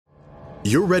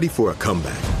You're ready for a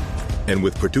comeback. And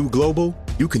with Purdue Global,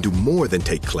 you can do more than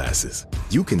take classes.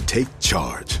 You can take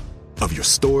charge of your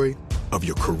story, of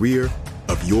your career,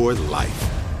 of your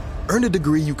life. Earn a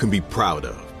degree you can be proud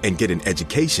of and get an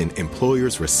education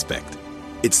employers respect.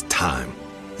 It's time,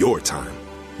 your time,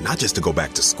 not just to go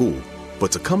back to school,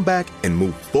 but to come back and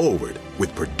move forward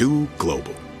with Purdue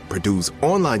Global, Purdue's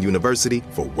online university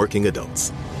for working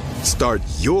adults. Start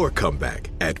your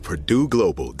comeback at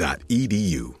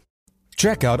purdueglobal.edu.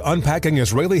 Check out Unpacking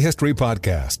Israeli History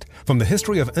podcast. From the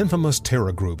history of infamous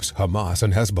terror groups Hamas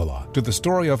and Hezbollah to the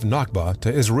story of Nakba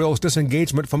to Israel's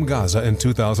disengagement from Gaza in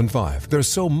 2005, there's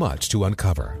so much to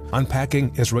uncover.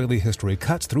 Unpacking Israeli History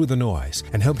cuts through the noise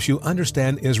and helps you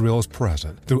understand Israel's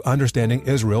present through understanding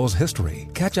Israel's history.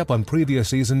 Catch up on previous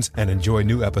seasons and enjoy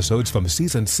new episodes from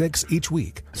Season 6 each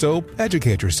week. So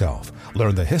educate yourself.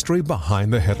 Learn the history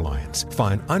behind the headlines.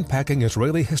 Find Unpacking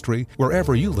Israeli History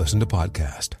wherever you listen to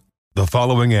podcasts. The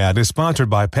following ad is sponsored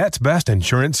by Pets Best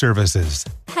Insurance Services.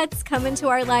 Pets come into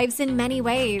our lives in many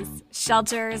ways.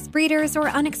 Shelters, breeders, or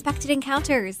unexpected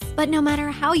encounters. But no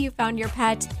matter how you found your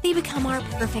pet, they become our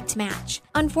perfect match.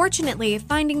 Unfortunately,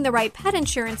 finding the right pet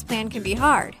insurance plan can be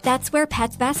hard. That's where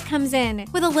Pets Best comes in.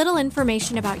 With a little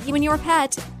information about you and your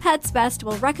pet, Pets Best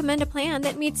will recommend a plan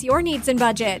that meets your needs and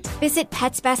budget. Visit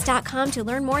PetsBest.com to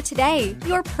learn more today.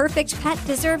 Your perfect pet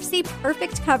deserves the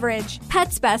perfect coverage.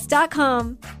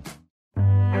 PetsBest.com.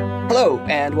 Hello,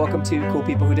 and welcome to Cool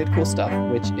People Who Did Cool Stuff,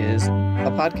 which is a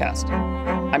podcast.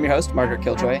 I'm your host, Margaret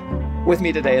Killjoy. With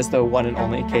me today is the one and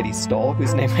only Katie Stoll,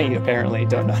 whose name I apparently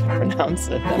don't know how to pronounce.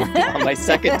 And I'm on my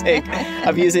second take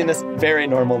of using this very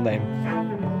normal name.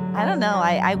 I don't know.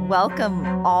 I welcome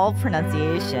all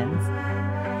pronunciations.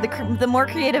 The more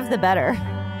creative, the better.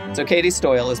 So Katie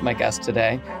Stoyle is my guest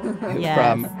today Yes.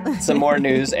 from some more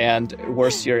news and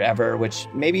worst year ever, which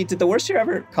maybe, did the worst year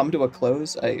ever come to a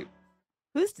close?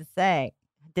 Who's to say?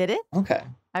 Did it? Okay.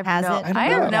 Has I it? don't I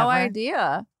know. have no Whatever.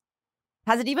 idea.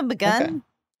 Has it even begun? Okay.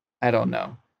 I don't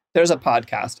know. There's a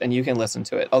podcast and you can listen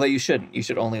to it. Although you shouldn't. You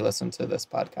should only listen to this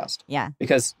podcast. Yeah.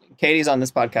 Because Katie's on this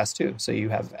podcast too. So you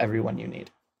have everyone you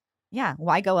need. Yeah.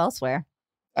 Why go elsewhere?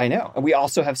 I know. And we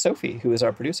also have Sophie, who is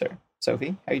our producer.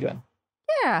 Sophie, how you doing?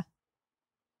 Yeah,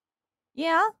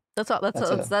 Yeah. that's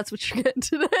what you're getting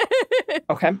today.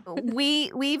 Okay.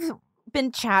 We've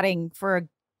been chatting for a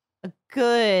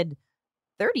good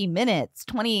 30 minutes,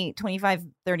 20, 25,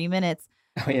 30 minutes.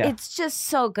 Oh, yeah. It's just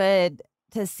so good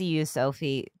to see you,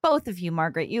 Sophie. Both of you,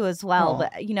 Margaret, you as well. Aw.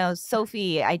 But,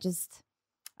 Sophie, I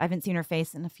haven't seen her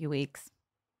face in a few weeks.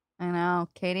 I know.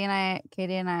 Katie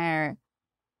and I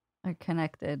are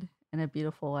connected in a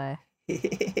beautiful way.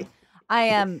 I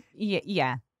am.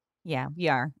 Yeah, we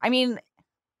are. I mean,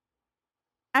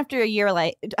 after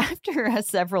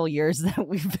several years that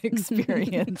we've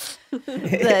experienced,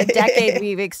 the decade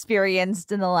we've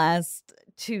experienced in the last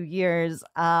 2 years,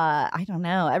 I don't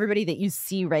know. Everybody that you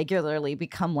see regularly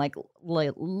become like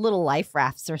little life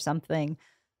rafts or something.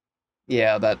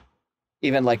 Yeah, that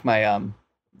even like my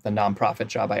the nonprofit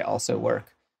job I also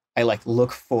work, I like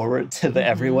look forward to the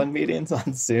everyone meetings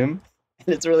on Zoom.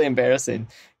 And it's really embarrassing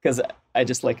because I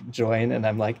just like join and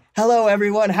I'm like, hello,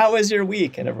 everyone. How was your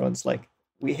week? And everyone's like,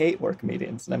 we hate work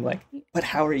meetings. And I'm like, but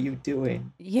how are you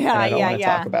doing? Yeah, and I don't want to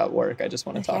talk about work. I just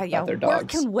want to talk about their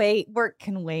dogs. Work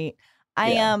can wait.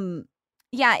 My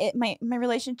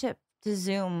relationship to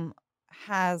Zoom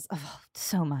has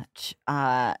so much.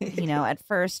 At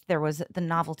first there was the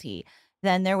novelty.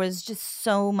 Then there was just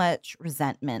so much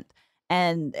resentment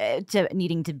and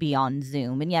needing to be on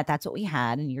Zoom. And yet that's what we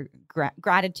had, and your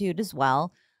gratitude as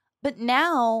well. But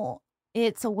now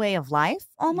it's a way of life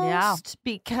almost,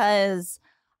 because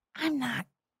I'm not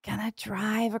going to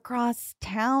drive across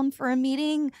town for a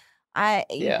meeting.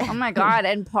 Oh my God.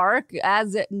 And park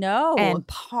And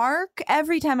park.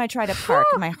 Every time I try to park,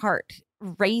 my heart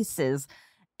races.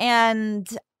 And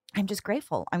I'm just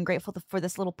grateful. I'm grateful for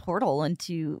this little portal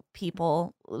into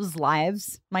people's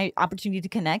lives, my opportunity to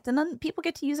connect. And then people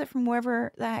get to use it from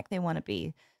wherever the heck they want to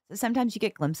be. So sometimes you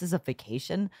get glimpses of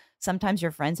vacation. Sometimes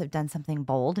your friends have done something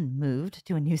bold and moved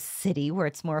to a new city where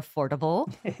it's more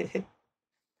affordable.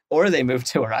 Or they moved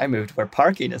to where I moved, where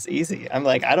parking is easy. I'm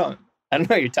like, I don't know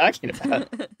what you're talking about.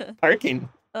 Parking.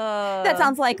 That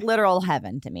sounds like literal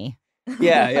heaven to me.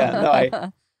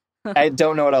 Yeah. No, I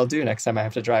don't know what I'll do next time I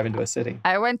have to drive into a city.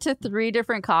 I went to 3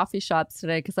 different coffee shops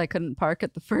today because I couldn't park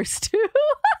at the first 2.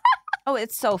 Oh,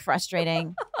 it's so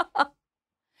frustrating.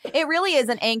 It really is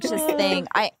an anxious thing.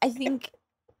 I think,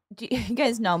 do you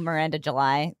guys know Miranda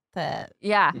July, the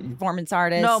Yeah. performance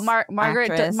artist? No,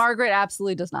 Margaret actress? Margaret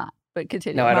absolutely does not. But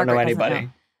continue. No, I don't know Margaret doesn't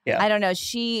anybody. Yeah. I don't know.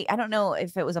 I don't know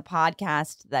if it was a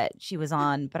podcast that she was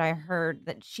on, but I heard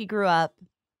that she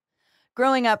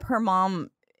growing up, her mom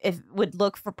would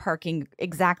look for parking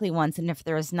exactly once. And if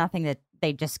there was nothing, that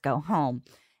they just go home.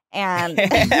 And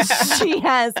she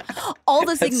has all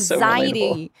this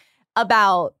anxiety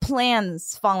about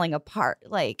plans falling apart.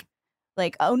 Like,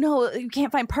 oh no, you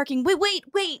can't find parking.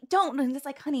 Wait, don't. And it's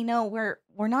like, honey, no,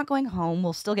 we're not going home.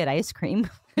 We'll still get ice cream.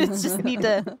 We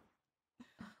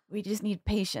just need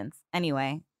patience.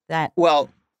 Anyway, well,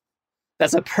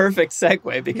 that's a perfect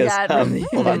segue because really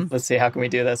hold on, let's see, how can we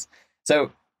do this?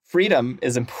 So freedom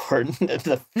is important.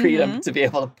 The freedom to be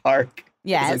able to park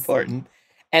is important.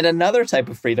 And another type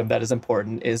of freedom that is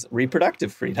important is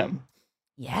reproductive freedom.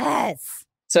 Yes.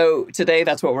 So today,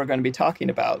 that's what we're going to be talking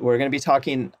about. We're going to be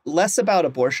talking less about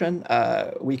abortion.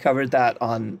 We covered that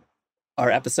on our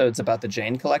episodes about the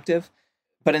Jane Collective.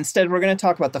 But instead, we're going to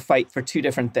talk about the fight for two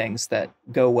different things that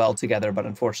go well together, but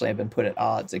unfortunately have been put at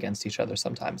odds against each other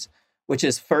sometimes, which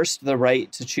is first, the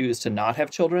right to choose to not have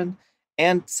children,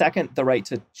 and second, the right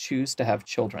to choose to have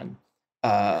children.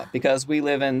 Because we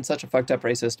live in such a fucked up,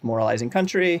 racist, moralizing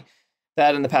country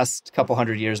that in the past couple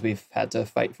hundred years, we've had to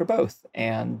fight for both.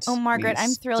 And Margaret,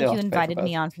 I'm thrilled you invited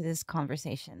me on for this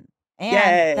conversation. And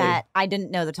Yay. that I didn't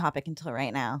know the topic until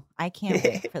right now. I can't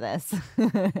wait for this.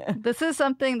 This is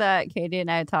something that Katie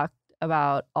and I talk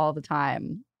about all the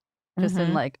time, just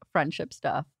in like friendship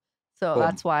stuff. So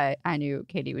that's why I knew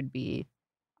Katie would be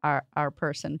our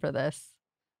person for this.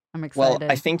 I'm excited.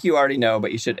 Well, I think you already know,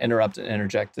 but you should interrupt and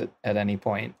interject at any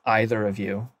point, either of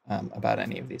you, about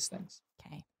any of these things.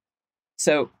 Okay.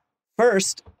 So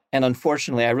first, and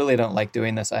unfortunately, I really don't like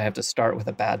doing this, I have to start with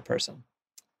a bad person.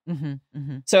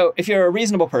 So if you're a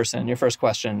reasonable person, your first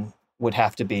question would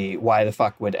have to be, why the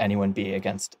fuck would anyone be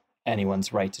against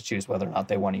anyone's right to choose whether or not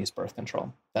they want to use birth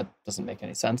control? That doesn't make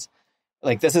any sense.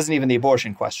 Like, this isn't even the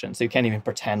abortion question, so you can't even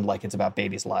pretend like it's about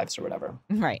babies' lives or whatever.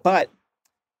 Right. But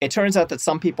it turns out that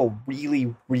some people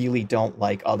really, really don't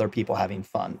like other people having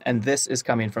fun. And this is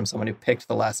coming from someone who picked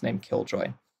the last name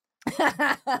Killjoy.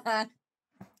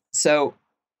 So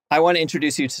I want to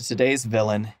introduce you to today's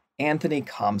villain, Anthony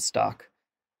Comstock,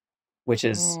 which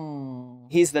is,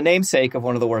 he's the namesake of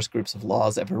one of the worst groups of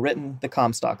laws ever written, the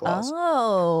Comstock Laws.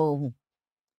 Oh,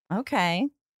 okay.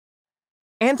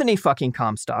 Anthony fucking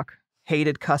Comstock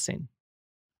hated cussing.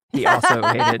 He also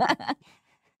hated...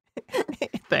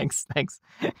 Thanks.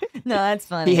 No, that's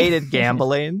funny. He hated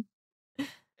gambling,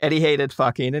 and he hated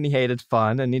fucking, and he hated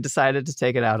fun, and he decided to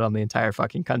take it out on the entire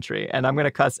fucking country. And I'm going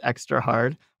to cuss extra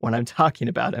hard when I'm talking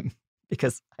about him,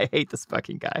 because I hate this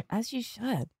fucking guy. As you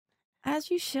should.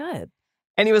 As you should.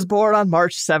 And he was born on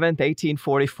March 7th,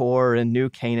 1844 in New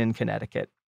Canaan, Connecticut.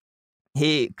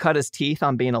 He cut his teeth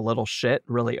on being a little shit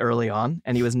really early on,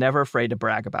 and he was never afraid to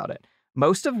brag about it.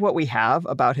 Most of what we have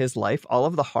about his life, all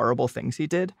of the horrible things he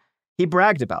did, he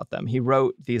bragged about them. He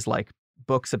wrote these like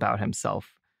books about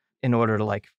himself in order to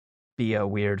like be a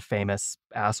weird, famous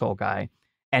asshole guy.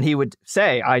 And he would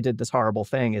say, I did this horrible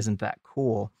thing. Isn't that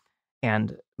cool?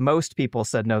 And most people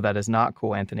said, no, that is not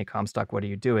cool, Anthony Comstock. What are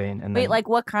you doing? And wait, then, like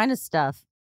what kind of stuff?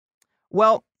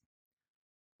 Well,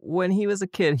 when he was a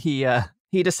kid, he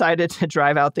decided to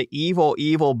drive out the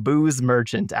evil booze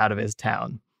merchant out of his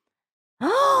town.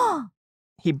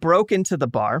 He broke into the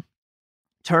bar,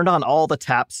 turned on all the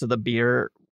taps so the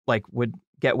beer like would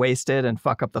get wasted and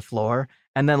fuck up the floor,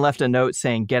 and then left a note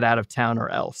saying, get out of town or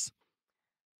else.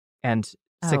 And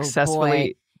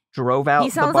successfully drove out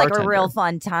the bartender. He sounds like a real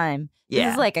fun time. Yeah.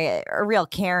 This is like a real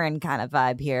Karen kind of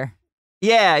vibe here.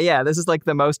 Yeah. This is like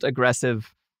the most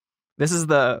aggressive. This is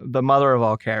the mother of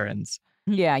all Karens.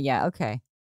 Yeah, okay.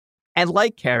 And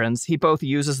like Karens, he both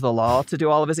uses the law to do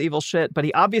all of his evil shit, but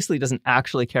he obviously doesn't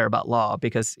actually care about law,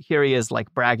 because here he is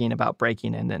like bragging about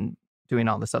breaking in and doing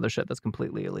all this other shit that's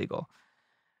completely illegal.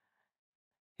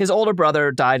 His older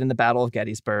brother died in the Battle of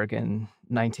Gettysburg in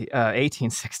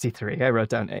 1863. I wrote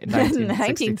down 1963.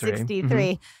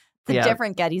 1963. It's a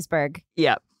different Gettysburg.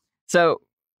 Yeah. So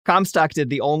Comstock did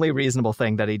the only reasonable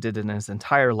thing that he did in his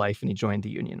entire life, and he joined the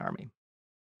Union Army.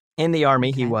 In the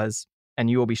Army, he was, and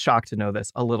you will be shocked to know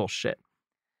this, a little shit.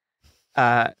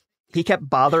 He kept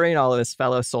bothering all of his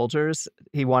fellow soldiers.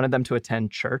 He wanted them to attend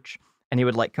church, and he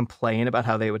would like complain about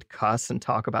how they would cuss and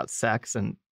talk about sex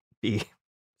and be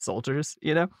soldiers,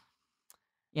 you know?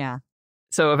 Yeah.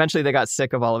 So eventually they got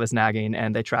sick of all of his nagging,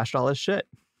 and they trashed all his shit.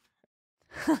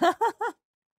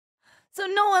 So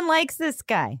no one likes this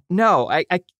guy. No, I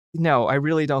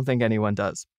really don't think anyone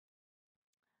does.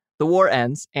 The war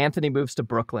ends. Anthony moves to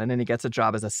Brooklyn, and he gets a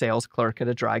job as a sales clerk at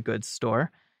a dry goods store.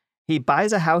 He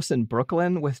buys a house in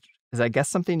Brooklyn, which is, I guess,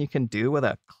 something you can do with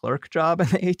a clerk job in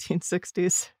the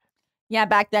 1860s. Yeah,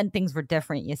 back then things were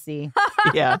different, you see.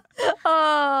 Yeah.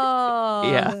 Oh.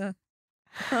 Yeah.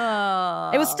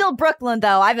 Oh. It was still Brooklyn,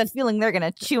 though. I have a feeling they're going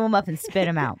to chew him up and spit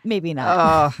him out. Maybe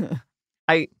not.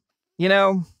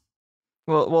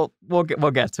 We'll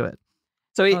get to it.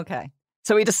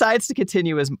 So he decides to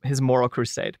continue his moral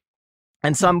crusade.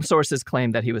 And some sources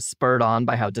claim that he was spurred on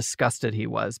by how disgusted he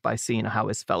was by seeing how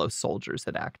his fellow soldiers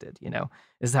had acted.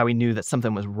 This is how he knew that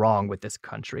something was wrong with this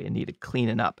country and needed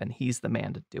cleaning up, and he's the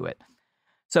man to do it.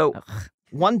 So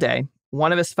one day,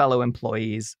 one of his fellow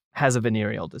employees has a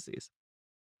venereal disease.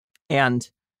 And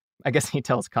I guess he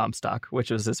tells Comstock,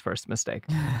 which was his first mistake.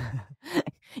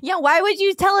 Yeah, why would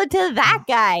you tell it to that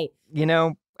guy?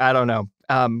 I don't know.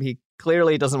 He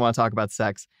clearly doesn't want to talk about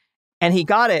sex. And he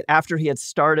got it after he had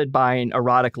started buying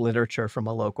erotic literature from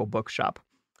a local bookshop.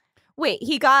 Wait,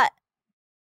 he got...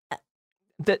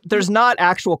 There's not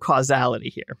actual causality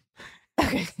here.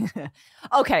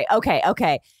 Okay.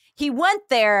 He went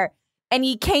there and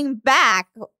he came back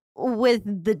with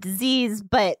the disease,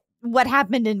 but what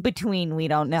happened in between, we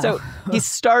don't know. So he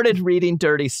started reading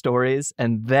dirty stories,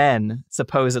 and then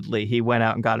supposedly he went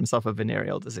out and got himself a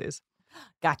venereal disease.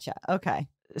 Gotcha. Okay.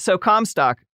 So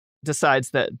Comstock decides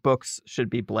that books should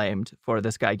be blamed for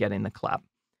this guy getting the clap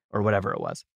or whatever it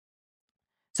was.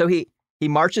 So he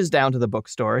marches down to the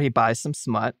bookstore, he buys some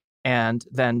smut, and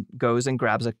then goes and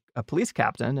grabs a police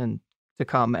captain to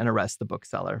come and arrest the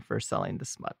bookseller for selling the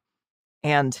smut.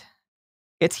 And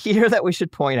it's here that we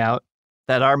should point out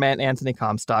that our man Anthony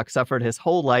Comstock suffered his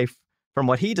whole life from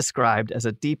what he described as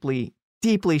a deeply,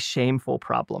 deeply shameful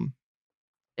problem.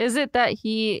 Is it that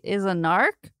he is a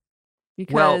narc?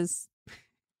 Because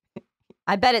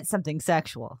I bet it's something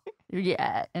sexual.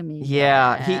 Yeah, I mean, he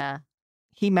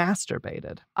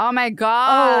masturbated. Oh my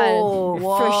God. Oh,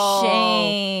 Whoa. for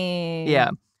shame.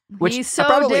 Yeah. Which he's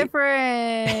so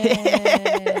different.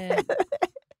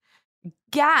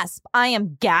 Gasp. I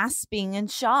am gasping in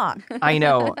shock. I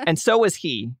know. And so was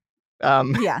he.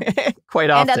 Yeah. Quite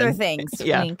often. And other things.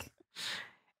 Yeah. Wink.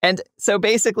 And so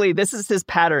basically, this is his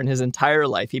pattern his entire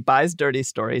life. He buys dirty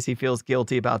stories, he feels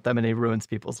guilty about them, and he ruins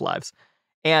people's lives.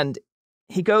 And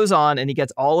he goes on and he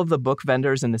gets all of the book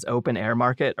vendors in this open air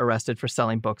market arrested for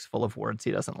selling books full of words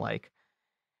he doesn't like.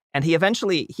 And he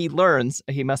learns,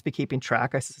 he must be keeping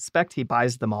track. I suspect he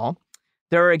buys them all.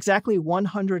 There are exactly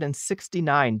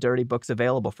 169 dirty books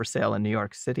available for sale in New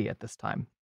York City at this time.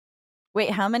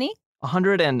 Wait, how many?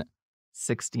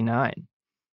 169.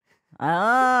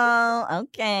 Oh,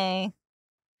 okay.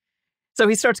 So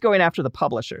he starts going after the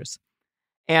publishers.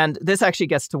 And this actually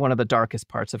gets to one of the darkest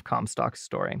parts of Comstock's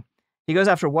story. He goes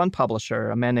after one publisher,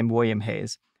 a man named William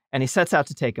Hayes, and he sets out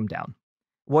to take him down.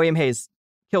 William Hayes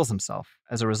kills himself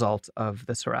as a result of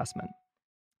this harassment.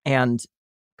 And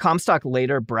Comstock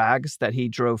later brags that he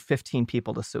drove 15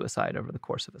 people to suicide over the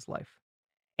course of his life.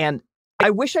 And I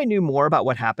wish I knew more about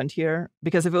what happened here,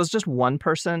 because if it was just one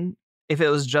person, if it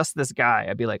was just this guy,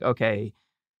 I'd be like, okay,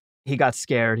 he got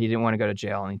scared, he didn't want to go to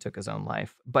jail, and he took his own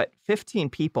life. But 15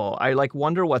 people, I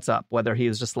wonder what's up, whether he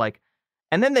was just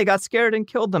and then they got scared and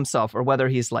killed themselves, or whether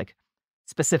he's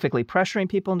specifically pressuring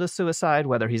people into suicide,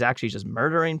 whether he's actually just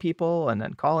murdering people and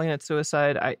then calling it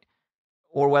suicide,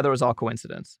 or whether it was all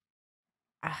coincidence.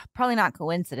 Probably not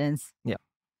coincidence. Yeah.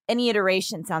 Any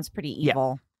iteration sounds pretty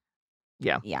evil.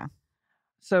 Yeah. Yeah.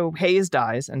 So Hayes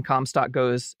dies, and Comstock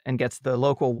goes and gets the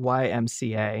local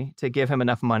YMCA to give him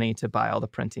enough money to buy all the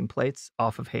printing plates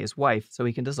off of Hayes' wife so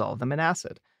he can dissolve them in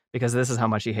acid, because this is how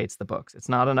much he hates the books. It's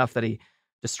not enough that he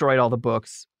destroyed all the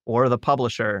books or the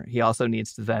publisher. He also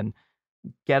needs to then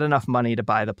get enough money to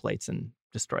buy the plates and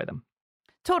destroy them.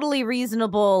 Totally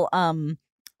reasonable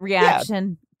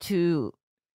reaction to,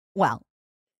 well,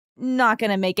 not going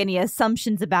to make any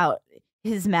assumptions about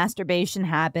his masturbation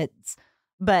habits,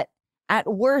 but at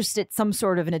worst, it's some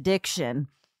sort of an addiction.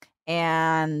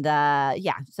 And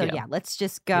let's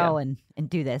just go and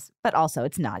do this. But also,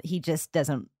 it's not. He just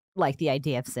doesn't like the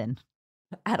idea of sin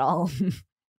at all.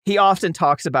 He often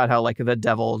talks about how the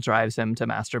devil drives him to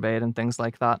masturbate and things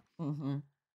like that. Mm-hmm.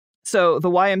 So the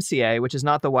YMCA, which is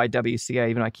not the YWCA,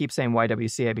 even though I keep saying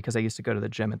YWCA because I used to go to the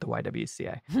gym at the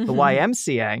YWCA. The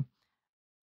YMCA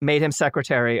made him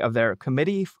secretary of their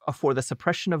Committee for the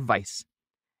Suppression of Vice.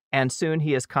 And soon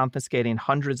he is confiscating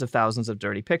hundreds of thousands of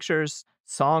dirty pictures,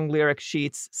 song lyric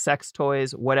sheets, sex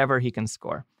toys, whatever he can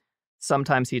score.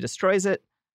 Sometimes he destroys it.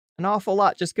 An awful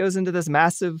lot just goes into this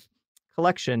massive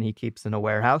collection he keeps in a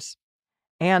warehouse.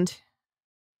 And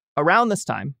around this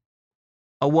time,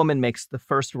 a woman makes the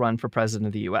first run for president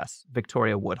of the U.S.,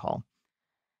 Victoria Woodhull.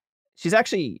 She's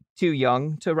actually too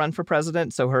young to run for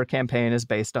president, so her campaign is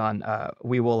based on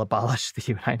we will abolish the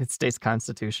United States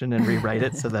Constitution and rewrite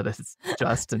it so that it's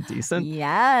just and decent.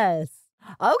 Yes.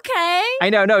 Okay. I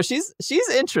know. No, she's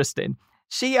interesting.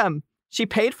 She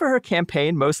paid for her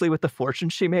campaign mostly with the fortune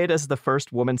she made as the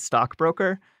first woman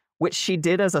stockbroker, which she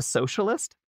did as a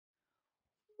socialist.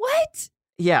 What?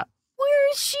 Yeah.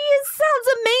 Where is she? It sounds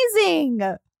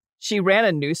amazing. She ran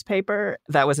a newspaper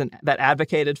that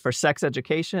advocated for sex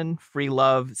education, free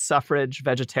love, suffrage,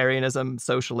 vegetarianism,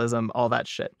 socialism, all that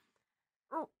shit.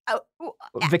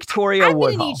 Victoria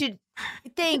Woodhull.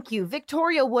 Thank you,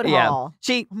 Victoria Woodhull.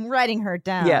 Yeah, I'm writing her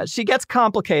down. Yeah, she gets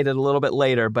complicated a little bit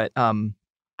later, but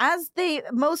as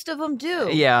most of them do.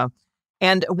 Yeah,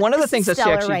 and one of the things that she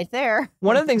actually right there.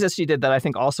 One of the things that she did that I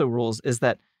think also rules is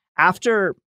that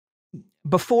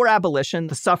before abolition,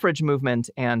 the suffrage movement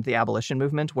and the abolition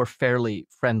movement were fairly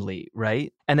friendly,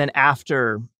 right? And then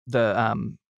after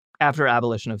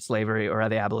abolition of slavery or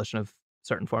the abolition of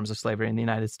certain forms of slavery in the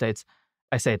United States,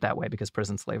 I say it that way because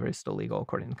prison slavery is still legal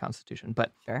according to the Constitution.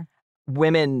 But sure.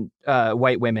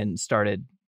 White women started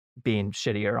being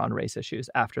shittier on race issues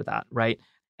after that, right?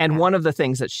 And one of the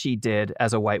things that she did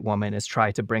as a white woman is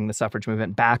try to bring the suffrage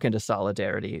movement back into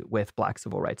solidarity with Black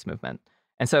civil rights movement.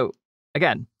 And so,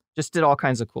 again, just did all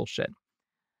kinds of cool shit.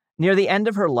 Near the end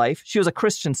of her life, she was a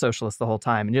Christian socialist the whole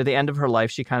time. And near the end of her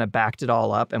life, she kind of backed it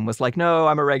all up and was like, no,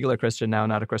 I'm a regular Christian now,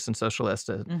 not a Christian socialist.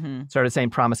 Started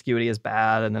saying promiscuity is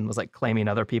bad and then was like claiming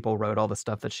other people wrote all the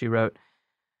stuff that she wrote.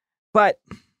 But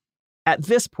at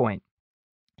this point,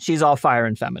 she's all fire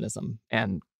and feminism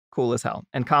and cool as hell.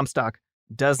 And Comstock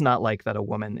does not like that a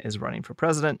woman is running for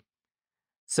president.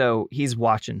 So he's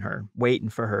watching her, waiting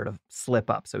for her to slip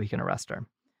up so he can arrest her.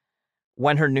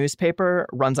 When her newspaper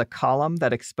runs a column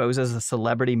that exposes a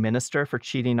celebrity minister for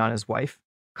cheating on his wife,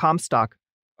 Comstock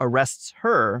arrests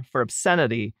her for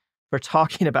obscenity for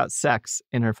talking about sex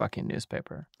in her fucking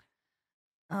newspaper.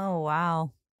 Oh,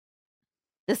 wow.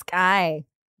 This guy's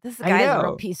a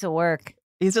real piece of work.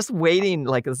 He's just waiting,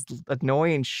 like this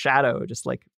annoying shadow, just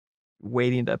like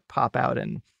waiting to pop out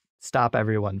and stop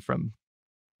everyone from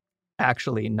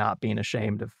actually not being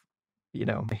ashamed of,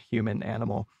 a human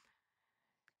animal.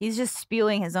 He's just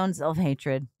spewing his own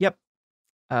self-hatred. Yep.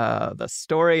 The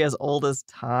story as old as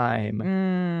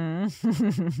time.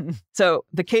 So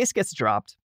the case gets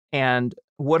dropped, and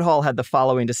Woodhull had the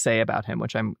following to say about him,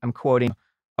 which I'm quoting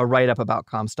a write-up about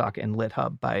Comstock in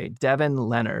LitHub by Devin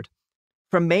Leonard.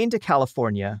 From Maine to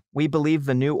California, we believe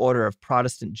the new order of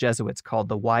Protestant Jesuits called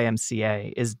the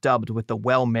YMCA is dubbed with the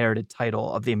well-merited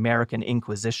title of the American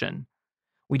Inquisition.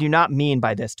 We do not mean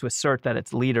by this to assert that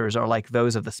its leaders are like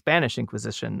those of the Spanish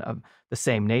Inquisition of the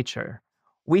same nature.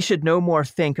 We should no more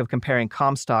think of comparing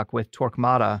Comstock with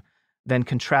Torquemada than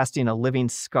contrasting a living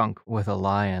skunk with a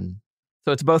lion.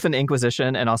 So it's both an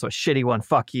Inquisition and also a shitty one.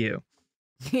 Fuck you.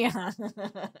 Yeah.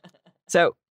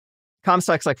 So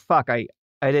Comstock's like, fuck, I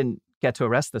didn't get to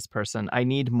arrest this person. I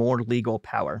need more legal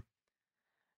power.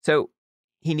 So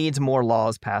he needs more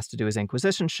laws passed to do his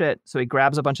Inquisition shit, so he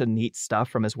grabs a bunch of neat stuff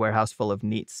from his warehouse full of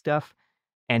neat stuff,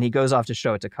 and he goes off to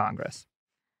show it to Congress.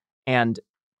 And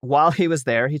while he was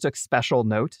there, he took special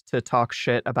note to talk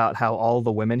shit about how all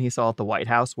the women he saw at the White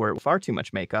House were far too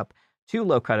much makeup, too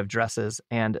low cut of dresses,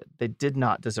 and they did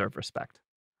not deserve respect.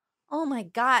 Oh my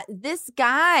God, this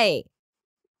guy.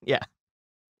 Yeah.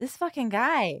 This fucking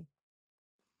guy.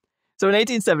 So in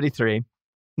 1873,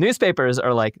 newspapers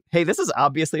are like, hey, this is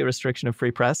obviously a restriction of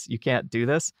free press. You can't do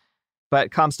this.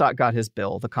 But Comstock got his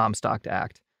bill, the Comstock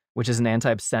Act, which is an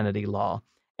anti-obscenity law.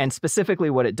 And specifically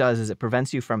what it does is it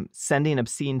prevents you from sending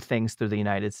obscene things through the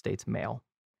United States mail.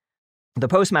 The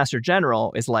Postmaster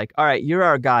General is like, all right, you're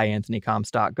our guy, Anthony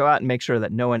Comstock. Go out and make sure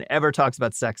that no one ever talks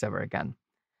about sex ever again.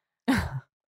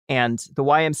 And the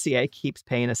YMCA keeps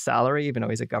paying his salary, even though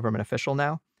he's a government official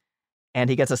now. And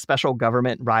he gets a special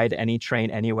government ride any train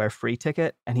anywhere free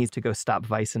ticket, and he's to go stop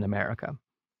vice in America.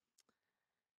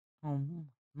 Oh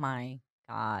my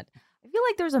God. I feel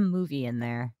like there's a movie in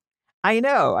there. I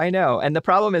know. And the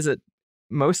problem is that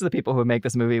most of the people who make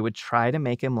this movie would try to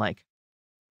make him like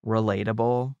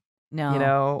relatable.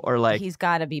 No. Or like he's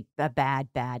got to be a bad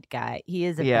guy. He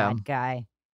is a bad guy.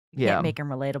 You can't make him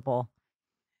relatable.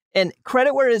 And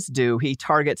credit where it's due, he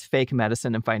targets fake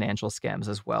medicine and financial scams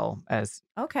as well as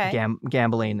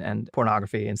gambling and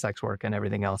pornography and sex work and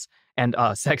everything else, and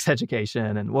sex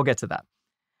education, and we'll get to that.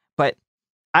 But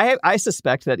I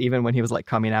suspect that even when he was like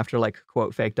coming after like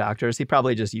quote fake doctors, he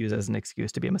probably just used it as an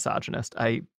excuse to be a misogynist.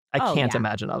 I can't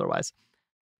imagine otherwise.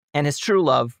 And his true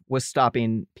love was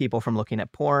stopping people from looking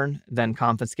at porn, then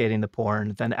confiscating the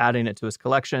porn, then adding it to his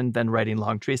collection, then writing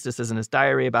long treatises in his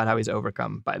diary about how he's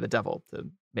overcome by the devil to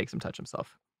makes him touch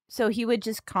himself. So he would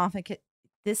just confiscate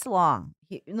this law.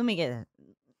 Let me get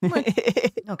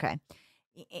it. Okay.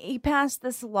 He passed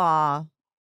this law.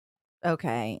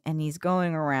 Okay. And he's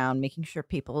going around making sure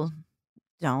people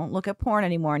don't look at porn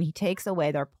anymore. And he takes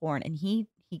away their porn and he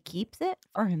keeps it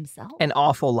for himself. An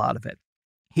awful lot of it.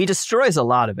 He destroys a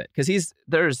lot of it because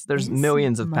there's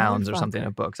millions of pounds or something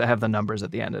of books. I have the numbers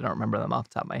at the end. I don't remember them off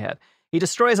the top of my head. He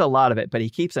destroys a lot of it, but he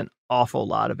keeps an awful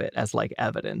lot of it as like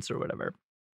evidence or whatever.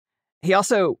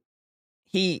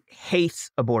 He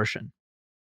hates abortion.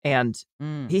 And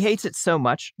he hates it so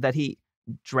much that he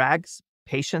drags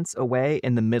patients away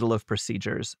in the middle of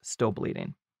procedures, still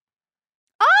bleeding.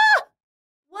 Ah!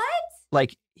 What?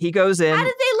 Like, he goes in. How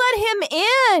did they let him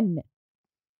in?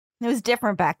 It was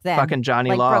different back then. Fucking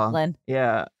Johnny like Law. Brooklyn.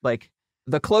 Yeah. Like,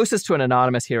 the closest to an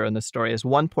anonymous hero in this story is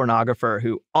one pornographer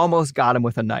who almost got him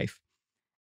with a knife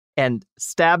and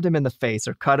stabbed him in the face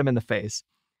or cut him in the face.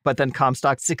 But then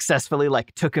Comstock successfully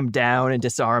like took him down and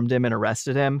disarmed him and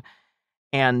arrested him.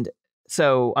 And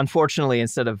so unfortunately,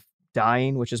 instead of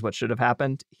dying, which is what should have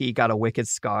happened, he got a wicked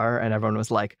scar and everyone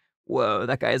was like, whoa,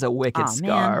 that guy is a wicked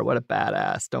scar. Man. What a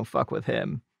badass. Don't fuck with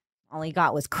him. All he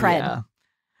got was cred. Yeah.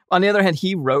 On the other hand,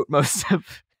 he wrote most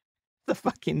of the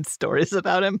fucking stories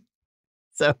about him.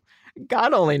 So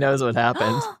God only knows what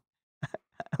happened.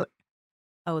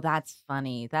 Oh, that's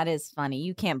funny. That is funny.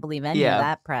 You can't believe any of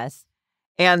that press.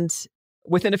 And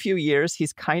within a few years,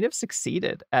 he's kind of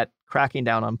succeeded at cracking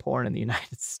down on porn in the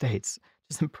United States.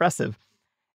 Just impressive.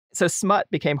 So smut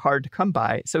became hard to come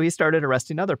by. So he started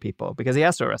arresting other people because he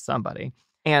has to arrest somebody.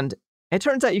 And it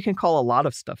turns out you can call a lot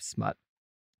of stuff smut.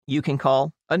 You can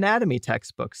call anatomy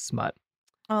textbooks smut.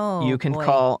 Oh, you can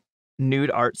call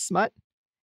nude art smut.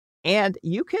 And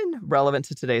you can, relevant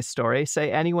to today's story,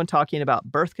 say anyone talking about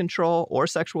birth control or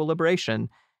sexual liberation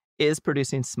is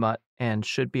producing smut and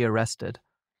should be arrested.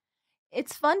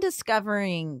 It's fun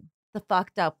discovering the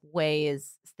fucked up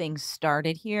ways things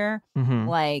started here. Mm-hmm.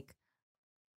 Like,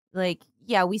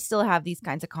 yeah, we still have these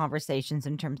kinds of conversations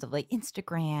in terms of like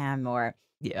Instagram or,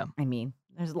 yeah, I mean,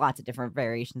 there's lots of different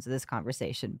variations of this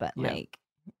conversation, but like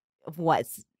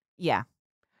what's, yeah.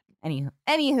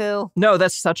 Anywho. No,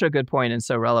 that's such a good point and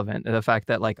so relevant. The fact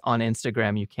that like on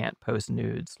Instagram, you can't post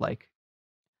nudes. Like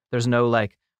there's no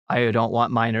like, I don't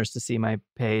want minors to see my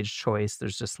page choice.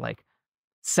 There's just like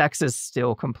sex is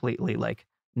still completely like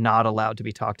not allowed to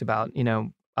be talked about, you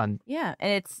know. And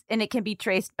it can be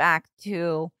traced back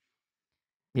to,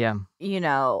 you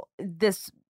know,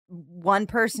 this one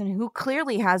person who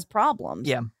clearly has problems.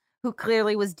 Yeah. Who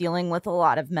clearly was dealing with a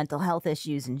lot of mental health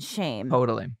issues and shame.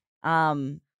 Totally.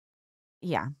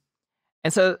 Yeah.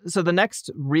 And so the next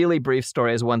really brief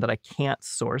story is one that I can't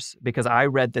source because I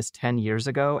read this 10 years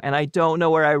ago and I don't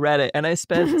know where I read it. And I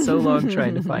spent so long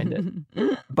trying to find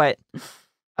it. But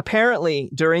apparently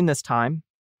during this time,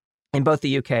 in both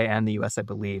the UK and the US, I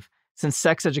believe, since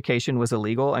sex education was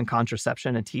illegal and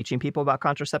contraception and teaching people about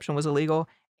contraception was illegal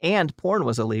and porn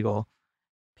was illegal,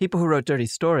 people who wrote dirty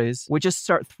stories would just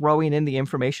start throwing in the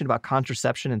information about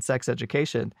contraception and sex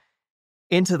education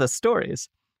into the stories.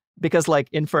 Because like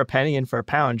in for a penny, in for a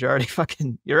pound, you're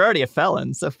already a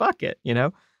felon. So fuck it, you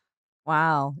know?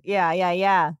 Wow.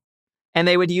 Yeah. And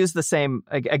they would use the same,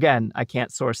 again, I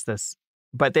can't source this,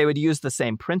 but they would use the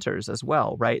same printers as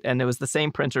well, right? And it was the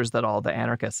same printers that all the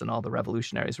anarchists and all the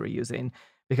revolutionaries were using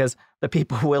because the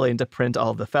people willing to print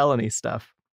all the felony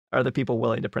stuff are the people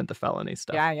willing to print the felony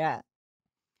stuff. Yeah.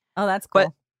 Oh, that's cool.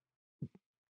 But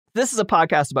this is a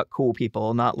podcast about cool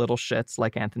people, not little shits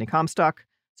like Anthony Comstock.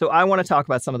 So I want to talk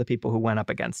about some of the people who went up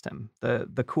against him,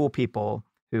 the cool people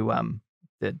who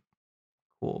did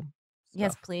cool stuff.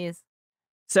 Yes, please.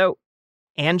 So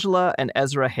Angela and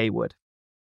Ezra Heywood,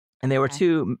 and they were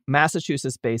two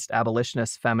Massachusetts-based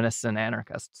abolitionists, feminists, and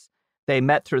anarchists. They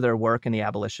met through their work in the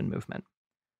abolition movement.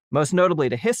 Most notably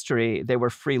to history, they were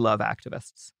free love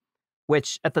activists,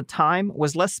 which at the time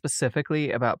was less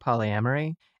specifically about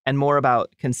polyamory and more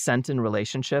about consent in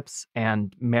relationships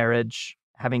and marriage,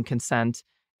 having consent,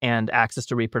 and access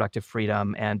to reproductive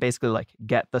freedom, and basically like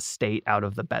get the state out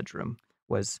of the bedroom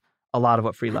was a lot of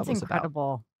what free love was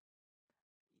incredible.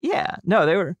 About. Yeah,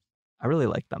 no, I really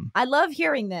like them. I love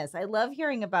hearing this. I love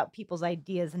hearing about people's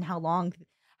ideas and how long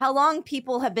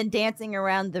people have been dancing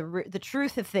around the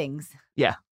truth of things.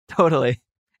 Yeah, totally.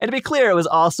 And to be clear, it was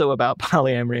also about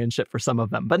polyamory and shit for some of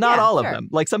them, but not all of them.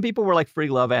 Like some people were like free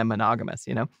love and monogamous,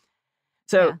 you know?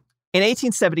 So in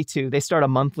 1872, they start a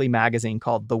monthly magazine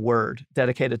called The Word,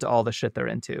 dedicated to all the shit they're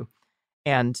into.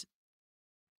 And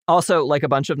also, like a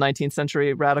bunch of 19th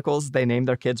century radicals, they named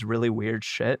their kids really weird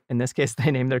shit. In this case, they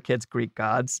named their kids Greek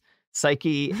gods.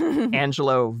 Psyche,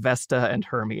 Angelo, Vesta, and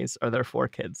Hermes are their 4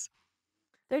 kids.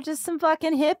 They're just some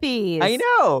fucking hippies. I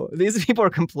know. These people are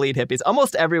complete hippies.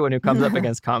 Almost everyone who comes up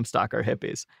against Comstock are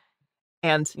hippies.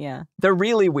 And they're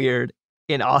really weird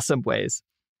in awesome ways.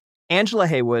 Angela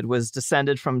Heywood was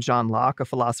descended from John Locke, a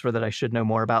philosopher that I should know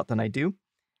more about than I do.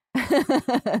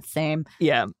 Same.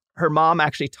 Yeah. Her mom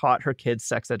actually taught her kids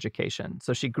sex education.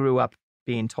 So she grew up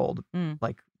being told,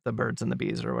 like, the birds and the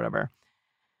bees or whatever.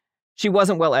 She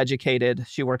wasn't well educated.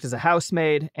 She worked as a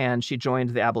housemaid, and she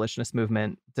joined the abolitionist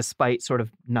movement despite sort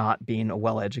of not being a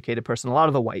well-educated person. A lot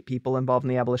of the white people involved in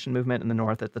the abolition movement in the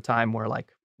North at the time were,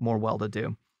 like, more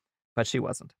well-to-do, but she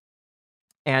wasn't.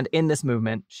 And in this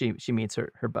movement, she meets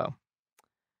her beau.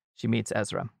 She meets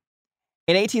Ezra.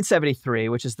 In 1873,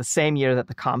 which is the same year that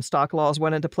the Comstock laws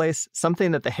went into place,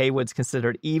 something that the Heywoods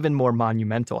considered even more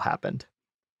monumental happened.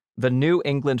 The New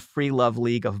England Free Love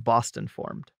League of Boston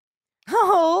formed.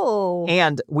 Oh.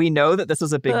 And we know that this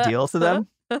was a big deal to them.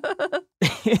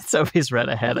 Sophie's read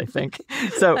ahead, I think.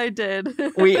 So I did.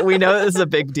 we know this is a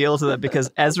big deal to them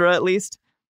because Ezra, at least,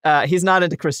 he's not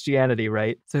into Christianity,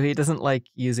 right? So he doesn't like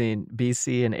using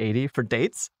BC and AD for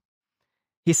dates.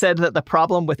 He said that the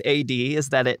problem with AD is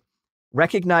that it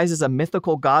recognizes a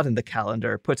mythical god in the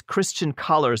calendar, puts Christian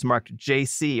collars marked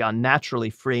JC on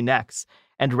naturally free necks,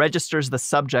 and registers the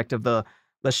subject of the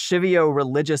lascivio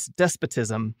religious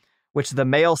despotism which the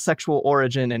male sexual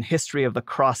origin and history of the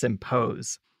cross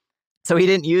impose. So he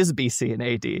didn't use BC and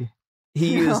AD.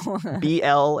 He used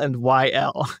BL and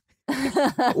YL,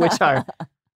 which are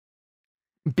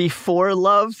before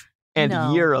love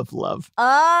and year of love.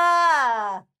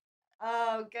 Oh,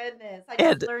 goodness. I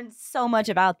just learned so much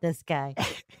about this guy.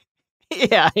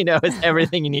 Yeah, I know. It's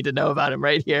everything you need to know about him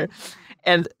right here.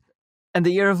 And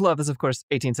the year of love is, of course,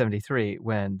 1873,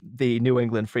 when the New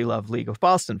England Free Love League of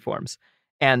Boston forms.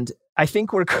 And I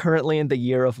think we're currently in the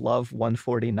year of love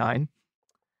 149.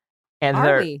 And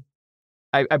are we?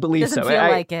 I believe so. Doesn't feel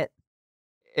like it.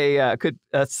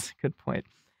 That's a good point.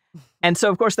 And so,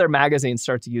 of course, their magazines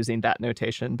start using that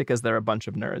notation because they're a bunch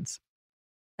of nerds.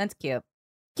 That's cute.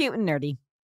 Cute and nerdy.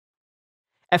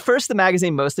 At first, the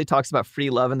magazine mostly talks about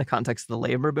free love in the context of the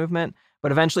labor movement,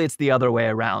 but eventually it's the other way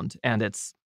around. And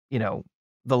it's, the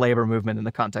labor movement in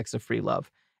the context of free love.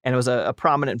 And it was a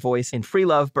prominent voice in free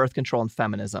love, birth control, and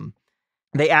feminism.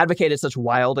 They advocated such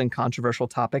wild and controversial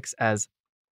topics as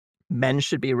men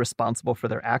should be responsible for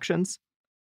their actions.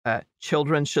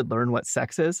 Children should learn what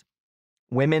sex is.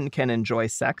 Women can enjoy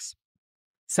sex.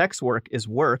 Sex work is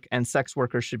work, and sex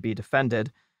workers should be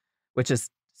defended, which is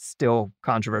still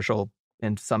controversial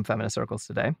in some feminist circles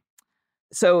today.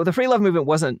 So the free love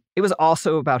movement it was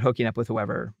also about hooking up with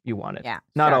whoever you wanted. Yeah,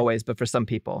 Not always, but for some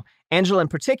people. Angela in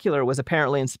particular was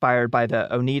apparently inspired by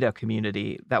the Oneida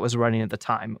community that was running at the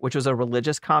time, which was a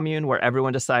religious commune where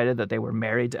everyone decided that they were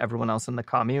married to everyone else in the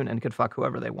commune and could fuck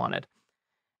whoever they wanted.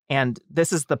 And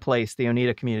this is the place, the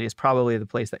Oneida community is probably the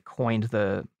place that coined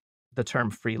the term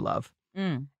free love.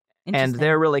 And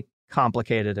they're really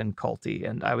complicated and culty.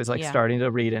 And I was starting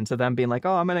to read into them being like,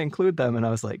 oh, I'm going to include them. And I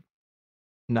was like,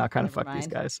 nah, kind of fuck these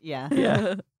guys.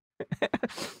 Yeah.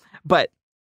 But,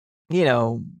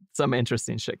 some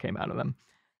interesting shit came out of them.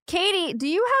 Katie, do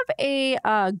you have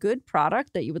a good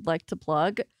product that you would like to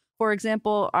plug? For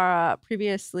example,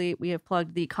 previously we have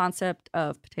plugged the concept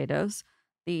of potatoes,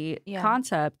 the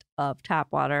concept of tap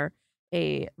water,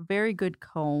 a very good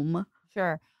comb.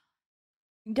 Sure.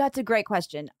 That's a great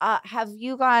question. Have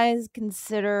you guys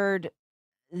considered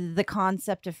the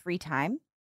concept of free time?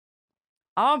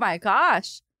 Oh my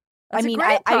gosh. That's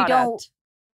I don't.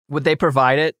 Would they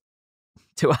provide it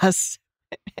to us?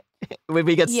 Would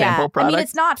we get sample products?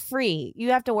 It's not free.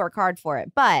 You have to work hard for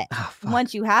it. But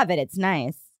once you have it, it's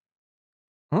nice.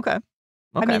 Okay.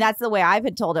 That's the way I've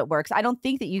been told it works. I don't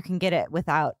think that you can get it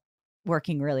without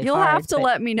working really You'll hard. You'll have to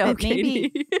let me know,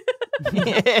 Katie.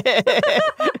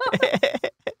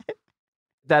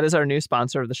 That is our new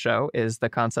sponsor of the show, is the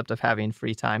concept of having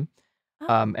free time.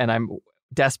 And I'm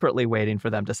desperately waiting for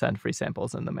them to send free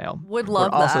samples in the mail. Would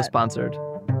love that. We're also that. Sponsored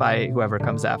by whoever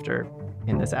comes after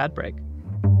in this ad break.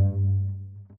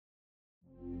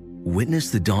 Witness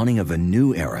the dawning of a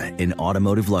new era in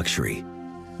automotive luxury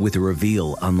with a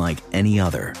reveal unlike any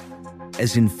other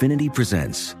as Infiniti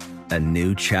presents a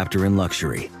new chapter in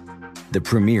luxury, the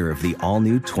premiere of the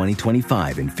all-new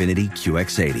 2025 Infiniti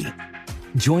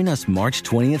QX80. Join us March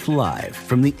 20th live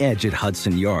from the Edge at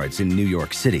Hudson Yards in New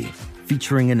York City,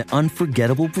 featuring an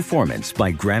unforgettable performance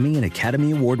by Grammy and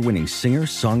Academy Award-winning singer,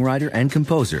 songwriter, and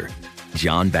composer,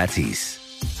 Jon Batiste.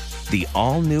 The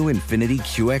all-new Infiniti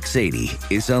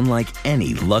QX80 is unlike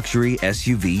any luxury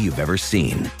SUV you've ever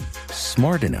seen.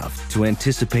 Smart enough to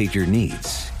anticipate your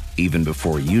needs, even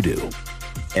before you do.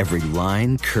 Every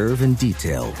line, curve, and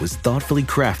detail was thoughtfully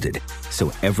crafted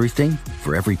so everything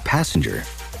for every passenger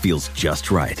feels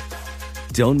just right.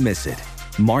 Don't miss it.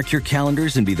 Mark your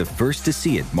calendars and be the first to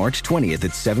see it March 20th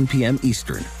at 7 p.m.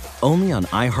 Eastern, only on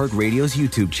iHeartRadio's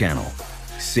YouTube channel.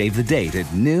 Save the date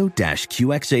at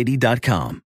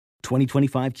new-QX80.com.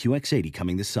 2025 QX80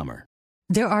 coming this summer.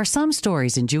 There are some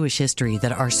stories in Jewish history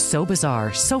that are so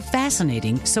bizarre, so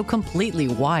fascinating, so completely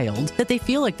wild that they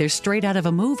feel like they're straight out of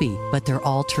a movie, but they're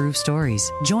all true stories.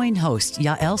 Join hosts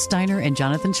Yael Steiner and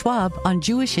Jonathan Schwab on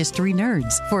Jewish History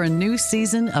Nerds for a new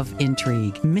season of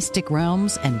intrigue, mystic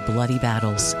realms, and bloody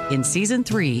battles. In season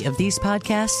 3 of these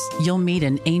podcasts, you'll meet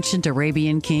an ancient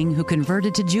Arabian king who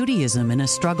converted to Judaism in a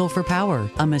struggle for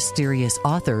power, a mysterious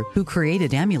author who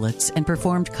created amulets and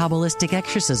performed Kabbalistic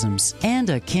exorcisms, and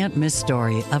a can't-miss story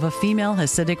of a female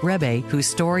Hasidic Rebbe whose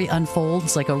story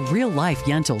unfolds like a real-life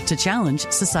Yentl to challenge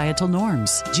societal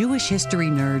norms. Jewish History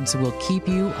Nerds will keep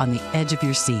you on the edge of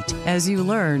your seat as you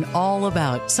learn all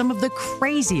about some of the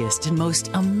craziest and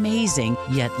most amazing,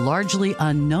 yet largely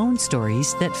unknown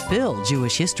stories that fill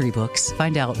Jewish history books.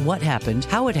 Find out what happened,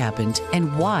 how it happened,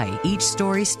 and why each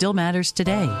story still matters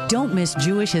today. Don't miss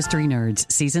Jewish History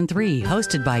Nerds Season 3,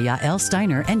 hosted by Yael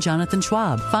Steiner and Jonathan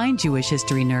Schwab. Find Jewish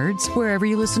History Nerds wherever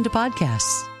you listen to podcasts.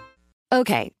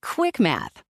 Okay, quick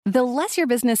math. The less your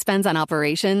business spends on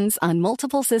operations, on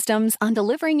multiple systems, on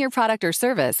delivering your product or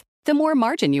service, the more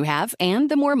margin you have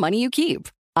and the more money you keep.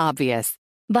 Obvious.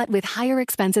 But with higher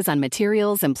expenses on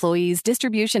materials, employees,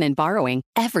 distribution, and borrowing,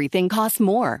 everything costs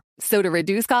more. So to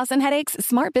reduce costs and headaches,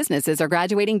 smart businesses are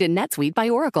graduating to NetSuite by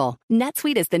Oracle.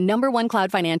 NetSuite is the #1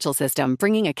 cloud financial system,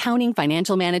 bringing accounting,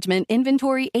 financial management,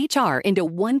 inventory, HR into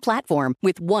one platform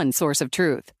with one source of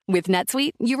truth. With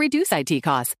NetSuite, you reduce IT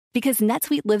costs because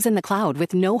NetSuite lives in the cloud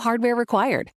with no hardware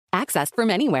required, accessed from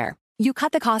anywhere. You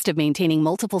cut the cost of maintaining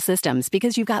multiple systems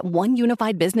because you've got one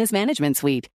unified business management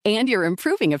suite. And you're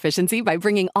improving efficiency by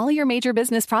bringing all your major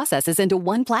business processes into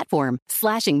one platform,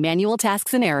 slashing manual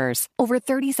tasks and errors. Over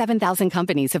 37,000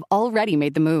 companies have already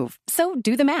made the move. So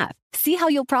do the math. See how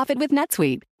you'll profit with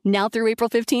NetSuite. Now through April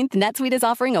 15th, NetSuite is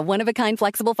offering a one-of-a-kind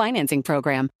flexible financing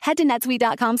program. Head to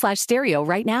netsuite.com/stereo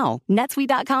right now.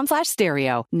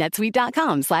 netsuite.com/stereo.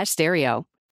 netsuite.com/stereo.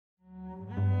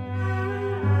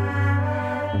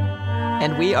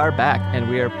 And we are back,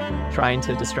 and we are trying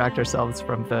to distract ourselves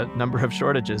from the number of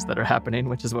shortages that are happening,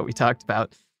 which is what we talked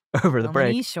about over the break.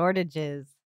 Many shortages.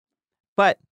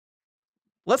 But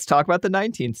let's talk about the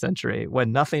 19th century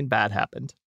when nothing bad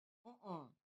happened.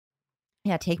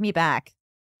 Yeah, take me back.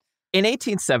 In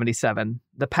 1877,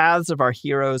 the paths of our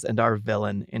heroes and our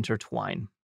villain intertwine.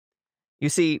 You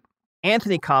see,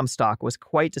 Anthony Comstock was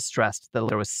quite distressed that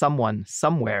there was someone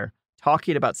somewhere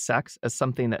talking about sex as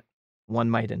something that one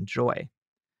might enjoy.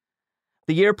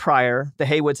 The year prior, the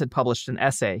Haywoods had published an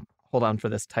essay, hold on for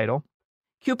this title,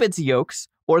 Cupid's Yokes,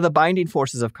 or the Binding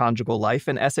Forces of Conjugal Life,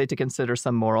 an essay to consider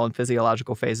some moral and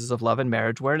physiological phases of love and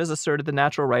marriage, where it is asserted the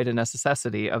natural right and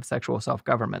necessity of sexual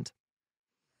self-government.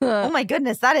 Oh my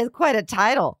goodness, that is quite a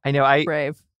title. I know,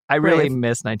 Brave. I really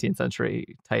miss 19th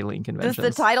century titling conventions.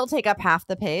 Does the title take up half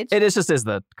the page? It is just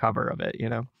the cover of it, you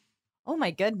know? Oh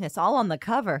my goodness, all on the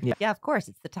cover. Yeah, of course,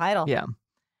 it's the title. Yeah.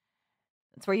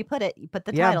 That's where you put it. You put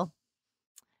the title.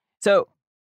 So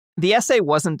the essay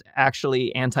wasn't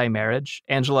actually anti-marriage.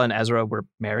 Angela and Ezra were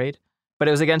married, but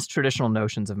it was against traditional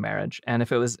notions of marriage. And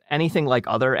if it was anything like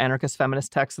other anarchist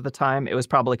feminist texts at the time, it was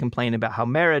probably complaining about how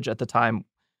marriage at the time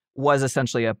was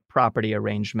essentially a property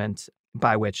arrangement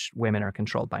by which women are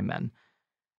controlled by men.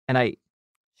 And I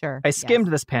skimmed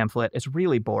this pamphlet. It's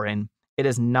really boring. It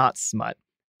is not smut.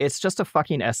 It's just a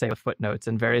fucking essay with footnotes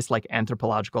and various like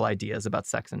anthropological ideas about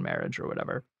sex and marriage or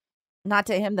whatever. Not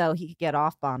to him, though. He could get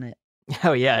off on it.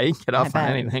 Oh, yeah. He can get off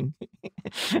on anything.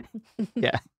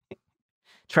 Yeah.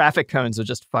 Traffic cones would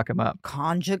just fuck him up.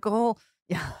 Conjugal?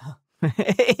 Yeah.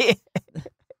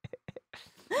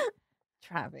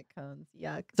 Traffic cones.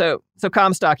 Yuck. So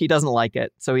Comstock, he doesn't like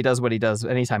it. So he does what he does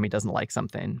anytime he doesn't like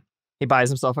something. He buys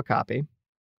himself a copy,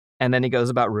 and then he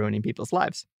goes about ruining people's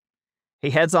lives. He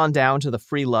heads on down to the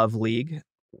Free Love League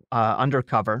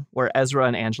undercover, where Ezra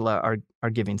and Angela are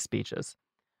giving speeches.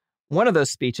 One of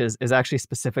those speeches is actually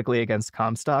specifically against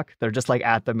Comstock. They're just like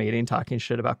at the meeting talking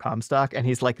shit about Comstock, and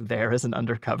he's like there as an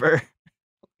undercover,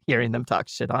 hearing them talk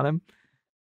shit on him.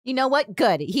 You know what?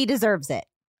 Good. He deserves it.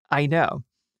 I know.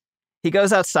 He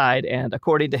goes outside, and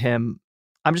according to him,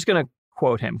 I'm just going to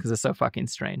quote him because it's so fucking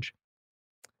strange.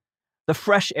 The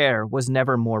fresh air was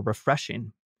never more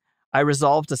refreshing. I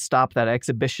resolved to stop that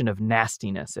exhibition of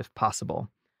nastiness if possible.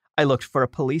 I looked for a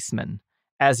policeman.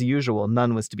 As usual,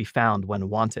 none was to be found when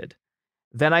wanted.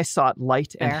 Then I sought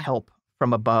light and help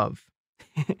from above.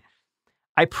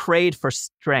 I prayed for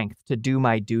strength to do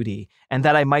my duty and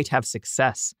that I might have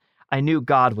success. I knew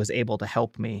God was able to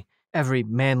help me. Every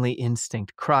manly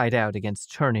instinct cried out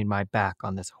against turning my back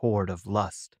on this horde of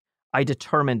lust. I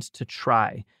determined to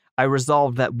try. I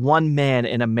resolved that one man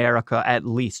in America at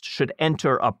least should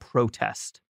enter a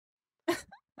protest.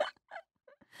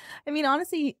 I mean,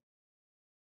 honestly,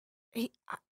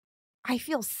 I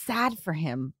feel sad for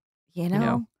him, you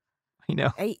know? I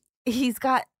know. He's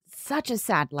got such a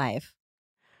sad life.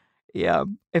 Yeah.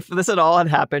 If this at all had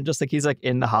happened, just like he's like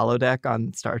in the holodeck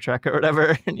on Star Trek or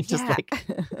whatever, and he's just like,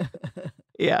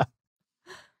 yeah.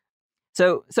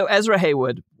 So Ezra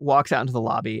Heywood walks out into the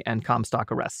lobby and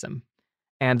Comstock arrests him.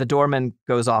 And the doorman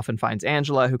goes off and finds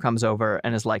Angela, who comes over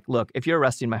and is like, look, if you're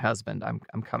arresting my husband,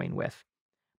 I'm coming with.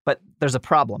 But there's a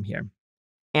problem here.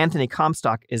 Anthony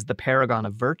Comstock is the paragon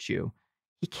of virtue.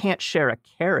 He can't share a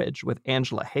carriage with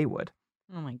Angela Heywood.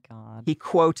 Oh, my God. He,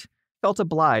 quote, felt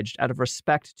obliged out of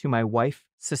respect to my wife,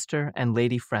 sister, and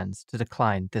lady friends to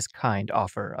decline this kind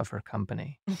offer of her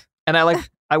company. And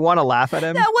I want to laugh at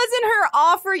him. That wasn't her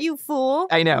offer, you fool.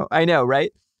 I know,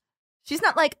 right? She's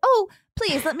not like, oh,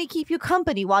 please let me keep you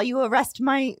company while you arrest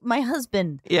my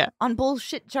husband. Yeah. On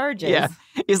bullshit charges. Yeah.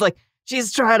 He's like,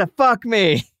 she's trying to fuck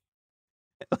me.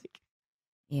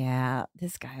 Yeah,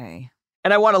 this guy.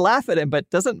 And I want to laugh at him, but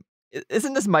isn't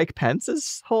this Mike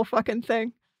Pence's whole fucking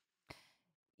thing?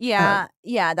 Yeah,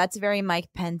 that's very Mike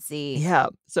Pence-y. Yeah,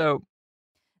 so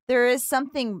there is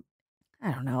something,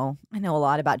 I don't know. I know a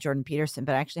lot about Jordan Peterson,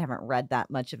 but I actually haven't read that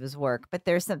much of his work. But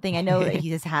there's something, I know that he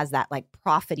just has that like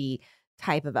prophet-y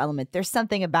type of element. There's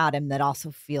something about him that also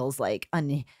feels like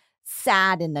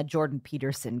sad in the Jordan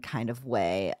Peterson kind of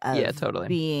way of totally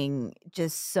being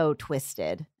just so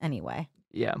twisted. Anyway.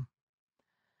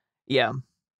 Yeah.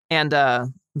 And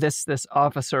this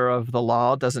officer of the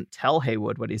law doesn't tell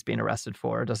Heywood what he's being arrested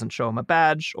for, doesn't show him a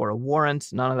badge or a warrant,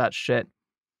 none of that shit.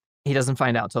 He doesn't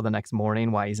find out till the next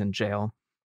morning why he's in jail.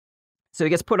 So he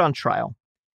gets put on trial.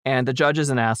 And the judge is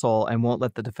an asshole and won't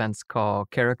let the defense call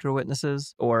character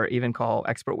witnesses or even call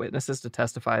expert witnesses to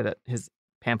testify that his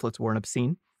pamphlets weren't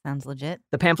obscene. Sounds legit.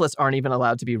 The pamphlets aren't even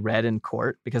allowed to be read in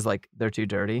court because, like, they're too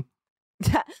dirty.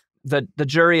 The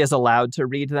jury is allowed to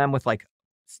read them with, like,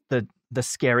 the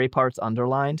scary parts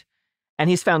underlined.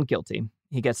 And he's found guilty.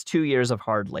 He gets 2 years of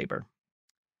hard labor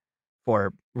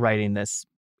for writing this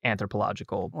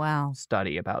anthropological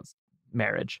study about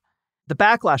marriage. The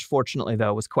backlash, fortunately,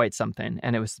 though, was quite something.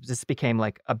 And this became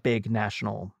like a big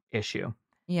national issue.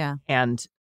 Yeah. And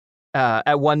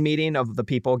at one meeting of the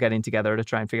people getting together to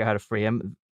try and figure out how to free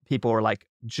him, people were like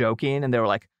joking and they were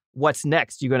like, what's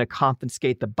next? You're going to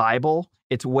confiscate the Bible?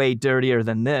 It's way dirtier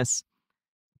than this.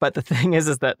 But the thing is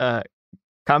that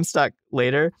Comstock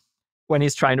later, when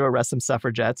he's trying to arrest some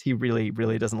suffragettes, he really,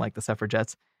 really doesn't like the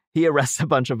suffragettes. He arrests a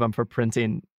bunch of them for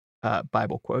printing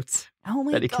Bible quotes. Oh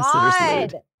my that he God.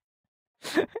 considers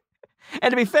lewd.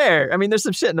 And to be fair, I mean, there's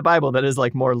some shit in the Bible that is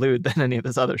like more lewd than any of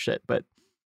this other shit, but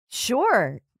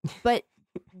sure. But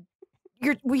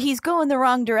he's going the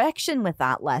wrong direction with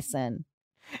that lesson.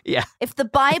 Yeah. If the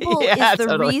Bible is the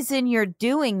totally. reason you're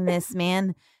doing this,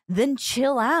 man, then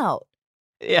chill out.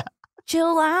 Yeah.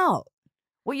 Chill out.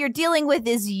 What you're dealing with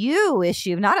is you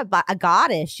issue, not a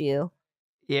God issue.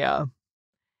 Yeah.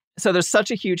 So there's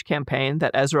such a huge campaign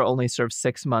that Ezra only served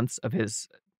 6 months of his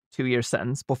 2-year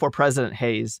sentence before President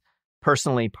Hayes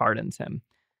personally pardons him.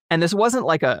 And this wasn't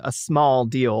like a small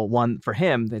deal, one for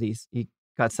him that he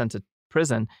got sent to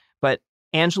prison, but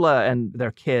Angela and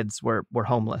their kids were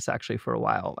homeless actually for a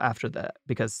while after that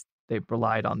because they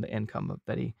relied on the income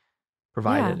that he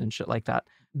provided and shit like that.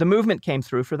 The movement came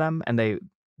through for them and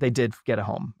they did get a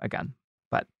home again.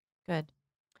 But good.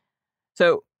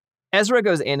 So Ezra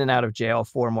goes in and out of jail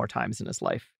 4 more times in his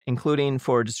life, including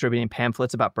for distributing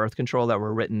pamphlets about birth control that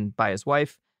were written by his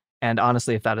wife. And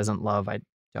honestly, if that isn't love, I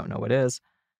don't know what is.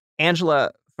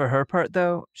 Angela, for her part,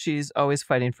 though, she's always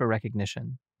fighting for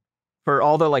recognition. For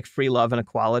all the like free love and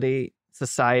equality,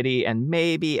 society and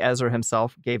maybe Ezra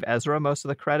himself gave Ezra most of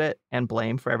the credit and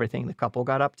blame for everything the couple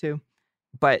got up to.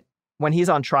 But when he's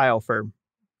on trial for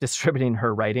distributing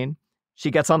her writing,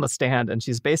 she gets on the stand and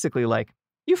she's basically like,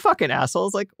 you fucking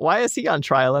assholes. Like, why is he on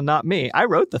trial and not me? I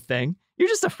wrote the thing. You're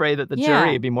just afraid that the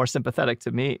jury would be more sympathetic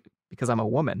to me because I'm a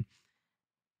woman.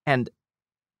 And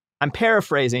I'm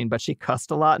paraphrasing, but she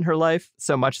cussed a lot in her life,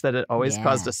 so much that it always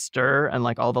caused a stir. And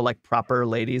like all the like proper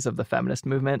ladies of the feminist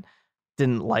movement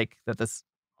didn't like that this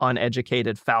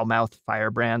uneducated, foul-mouthed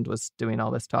firebrand was doing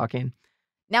all this talking.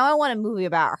 Now I want a movie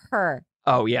about her.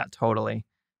 Oh, yeah, totally.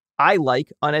 I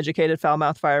like uneducated,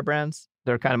 foul-mouthed firebrands.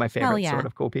 They're kind of my favorite sort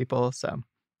of cool people, so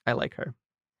I like her.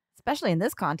 Especially in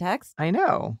this context. I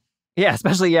know. Yeah,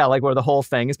 especially, like where the whole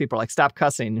thing is people are like, stop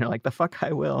cussing. And you're like, the fuck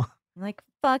I will. Like,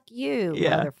 fuck you,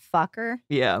 Yeah. motherfucker.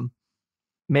 Yeah.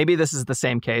 Maybe this is the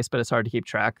same case, but it's hard to keep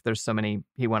track. There's so many,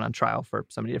 he went on trial for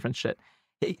so many different shit.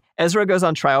 Ezra goes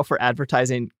on trial for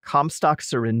advertising Comstock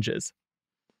syringes.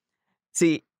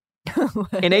 See,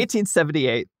 in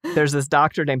 1878, there's this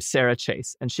doctor named Sarah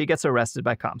Chase, and she gets arrested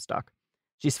by Comstock.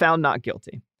 She's found not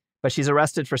guilty, but she's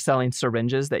arrested for selling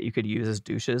syringes that you could use as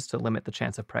douches to limit the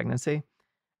chance of pregnancy.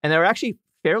 And they're actually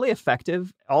fairly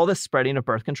effective. All this spreading of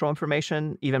birth control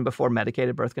information, even before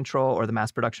medicated birth control or the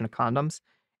mass production of condoms,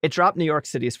 it dropped New York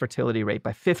City's fertility rate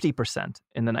by 50%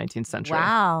 in the 19th century.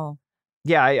 Wow.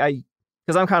 Yeah,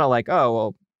 because I'm kind of like, oh,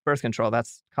 well, birth control,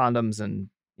 that's condoms and,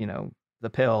 the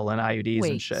pill and IUDs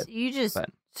and shit. You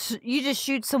just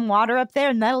shoot some water up there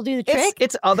and that'll do the trick?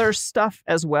 It's other stuff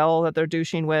as well that they're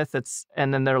douching with.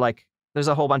 And then they're like, there's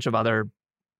a whole bunch of other,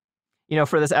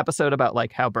 for this episode about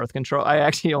like how birth control, I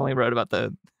actually only wrote about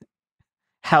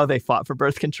how they fought for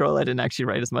birth control. I didn't actually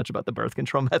write as much about the birth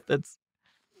control methods.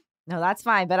 No, that's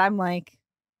fine. But I'm like,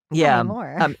 yeah,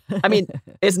 more. I mean,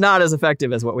 it's not as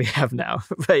effective as what we have now.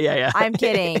 But yeah. I'm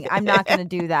kidding. I'm not going to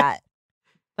do that.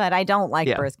 But I don't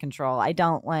like birth control. I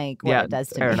don't like what it does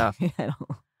to me. Fair enough.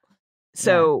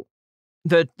 So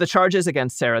the charges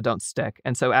against Sarah don't stick.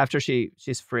 And so after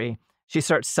she's free, she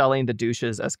starts selling the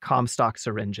douches as Comstock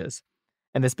syringes.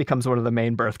 And this becomes one of the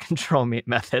main birth control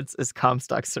methods is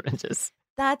Comstock syringes.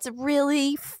 That's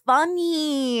really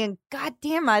funny. God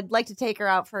damn, I'd like to take her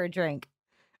out for a drink.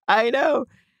 I know.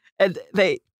 And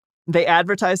they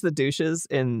advertise the douches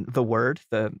in The Word,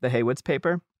 the Haywoods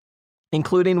paper,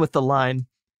 including with the line,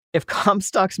 if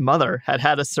Comstock's mother had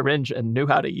had a syringe and knew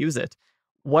how to use it,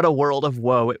 what a world of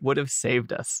woe it would have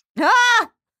saved us. Ah!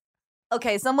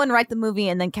 Okay, someone write the movie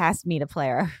and then cast me to play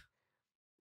her.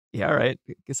 Yeah, all right.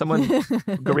 Someone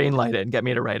green light it and get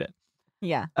me to write it.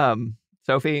 Yeah.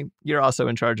 Sophie, you're also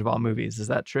in charge of all movies. Is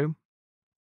that true?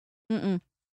 Mm-mm.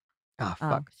 Oh,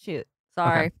 fuck. Oh, shoot.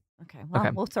 Sorry. Okay.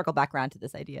 Well, we'll circle back around to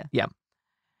this idea. Yeah.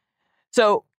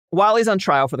 So while he's on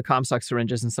trial for the Comstock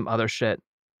syringes and some other shit,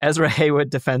 Ezra Heywood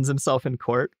defends himself in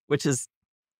court, which is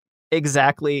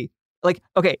exactly like,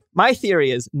 okay, my theory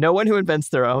is no one who invents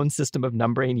their own system of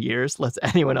numbering years lets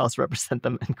anyone else represent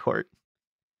them in court.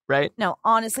 Right? No,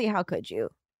 honestly, how could you?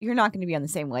 You're not going to be on the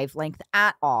same wavelength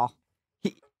at all.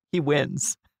 He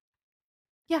wins.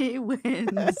 Yeah. He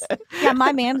wins. Yeah,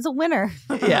 my man's a winner.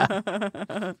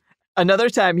 Yeah. Another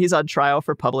time he's on trial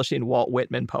for publishing Walt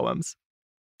Whitman poems.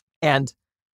 And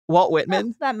Walt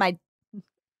Whitman... That might...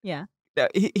 Yeah.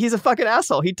 He's a fucking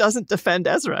asshole. He doesn't defend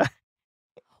Ezra.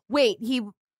 Wait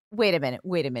a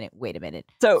minute.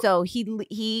 So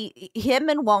him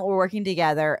and Walt were working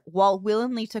together. Walt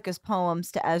willingly took his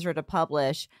poems to Ezra to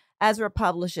publish. Ezra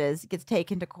publishes, gets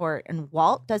taken to court, and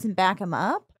Walt doesn't back him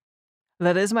up?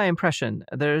 That is my impression.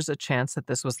 There's a chance that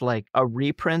this was like a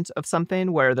reprint of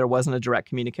something where there wasn't a direct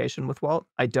communication with Walt.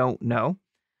 I don't know.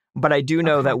 But I do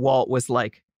know that Walt was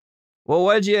like, well,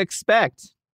 what'd you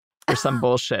expect? Or some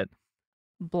bullshit.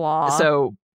 Blah.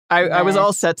 So I was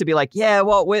all set to be like, yeah,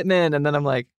 Walt Whitman. And then I'm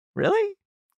like, really?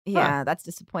 Yeah, that's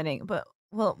disappointing. But,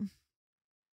 well...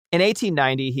 In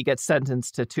 1890, he gets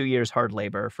sentenced to 2 years hard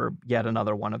labor for yet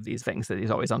another one of these things that he's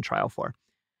always on trial for.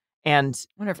 And I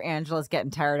wonder if Angela's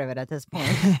getting tired of it at this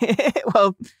point.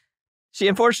 Well, she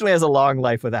unfortunately has a long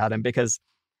life without him because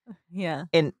in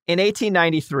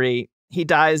 1893, he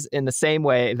dies in the same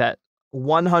way that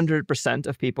 100%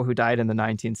 of people who died in the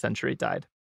 19th century died.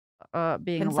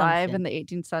 Being alive in the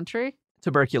 18th century?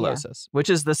 Tuberculosis, which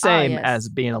is the same as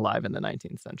being alive in the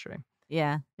 19th century.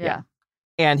 Yeah.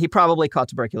 And he probably caught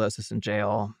tuberculosis in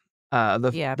jail.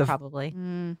 Probably.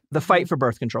 The fight for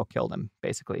birth control killed him,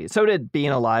 basically. So did being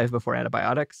alive before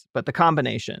antibiotics, but the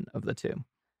combination of the two.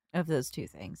 Of those two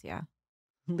things, yeah.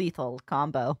 Lethal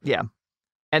combo. Yeah.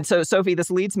 And so, Sophie, this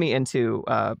leads me into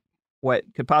what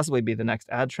could possibly be the next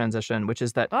ad transition, which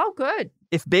is that good.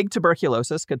 If big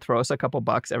tuberculosis could throw us a couple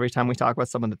bucks every time we talk about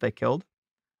someone that they killed,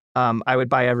 I would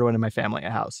buy everyone in my family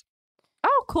a house.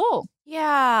 Oh, cool.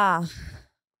 Yeah.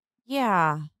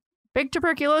 Big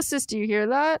tuberculosis. Do you hear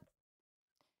that?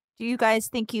 Do you guys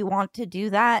think you want to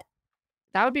do that?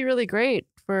 That would be really great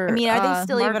for. I mean, are they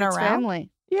still even around?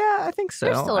 Family. Yeah, I think so.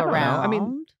 They're still around. I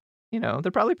mean,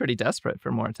 they're probably pretty desperate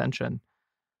for more attention.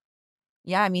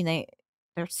 Yeah, I mean,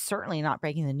 they're certainly not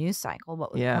breaking the news cycle,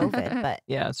 what with COVID, but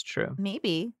yeah, it's true.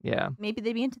 Maybe. Yeah. Maybe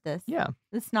they'd be into this. Yeah.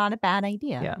 It's not a bad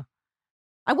idea. Yeah.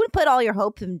 I wouldn't put all your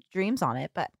hopes and dreams on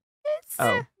it, but it's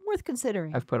worth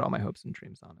considering. I've put all my hopes and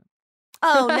dreams on it.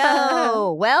 Oh,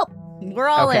 no. Well, we're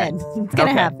all in. It's going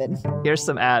to happen. Here's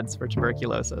some ads for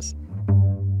tuberculosis.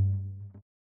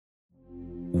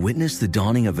 Witness the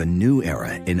dawning of a new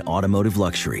era in automotive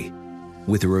luxury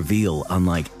with a reveal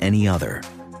unlike any other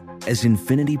as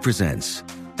Infiniti presents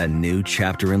a new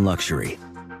chapter in luxury,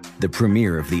 the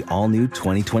premiere of the all-new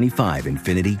 2025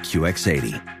 Infiniti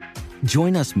QX80.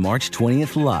 Join us March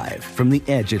 20th live from the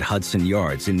Edge at Hudson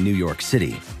Yards in New York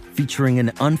City, featuring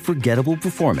an unforgettable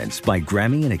performance by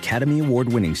Grammy and Academy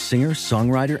Award-winning singer,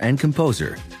 songwriter, and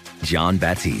composer, Jon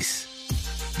Batiste.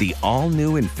 The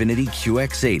all-new Infiniti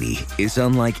QX80 is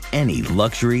unlike any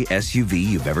luxury SUV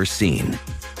you've ever seen.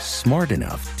 Smart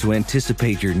enough to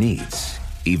anticipate your needs,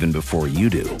 even before you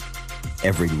do.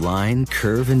 Every line,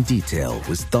 curve, and detail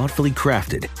was thoughtfully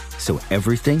crafted, so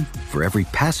everything for every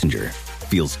passenger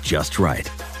feels just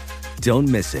right. Don't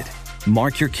miss it.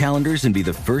 Mark your calendars and be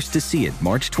the first to see it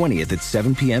March 20th at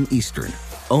 7 p.m. Eastern,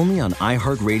 only on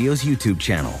iHeartRadio's YouTube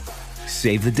channel.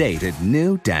 Save the date at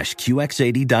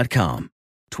new-QX80.com.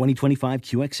 2025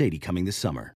 QX80 coming this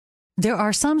summer. There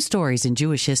are some stories in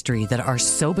Jewish history that are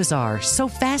so bizarre, so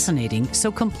fascinating,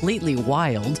 so completely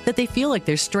wild that they feel like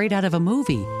they're straight out of a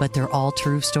movie, but they're all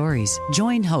true stories.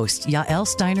 Join host Yael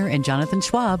Steiner and Jonathan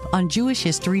Schwab on Jewish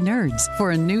History Nerds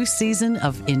for a new season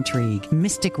of intrigue,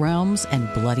 mystic realms,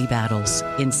 and bloody battles.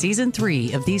 In season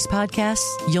 3 of these podcasts,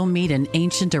 you'll meet an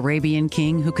ancient Arabian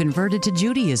king who converted to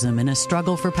Judaism in a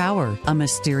struggle for power, a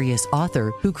mysterious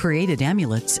author who created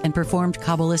amulets and performed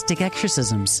Kabbalistic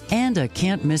exorcisms, and a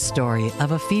can't-miss story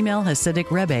of a female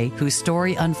Hasidic Rebbe whose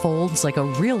story unfolds like a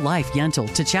real-life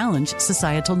Yentl to challenge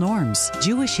societal norms.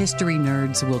 Jewish History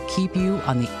Nerds will keep you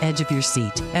on the edge of your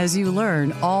seat as you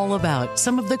learn all about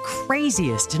some of the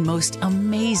craziest and most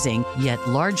amazing, yet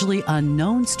largely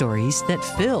unknown stories that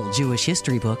fill Jewish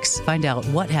history books. Find out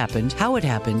what happened, how it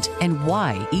happened, and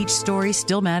why each story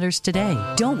still matters today.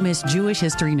 Don't miss Jewish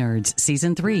History Nerds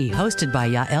Season 3, hosted by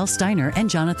Yael Steiner and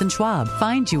Jonathan Schwab.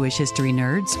 Find Jewish History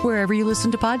Nerds wherever you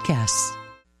listen to podcasts.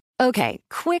 Okay,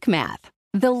 quick math.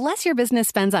 The less your business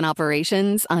spends on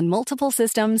operations, on multiple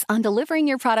systems, on delivering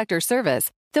your product or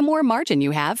service, the more margin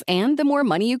you have and the more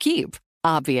money you keep.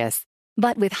 Obvious.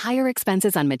 But with higher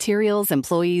expenses on materials,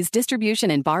 employees,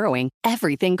 distribution, and borrowing,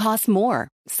 everything costs more.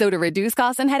 So to reduce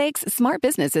costs and headaches, smart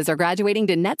businesses are graduating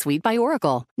to NetSuite by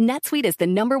Oracle. NetSuite is the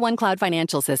 #1 cloud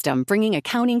financial system, bringing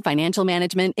accounting, financial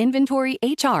management, inventory,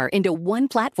 HR into one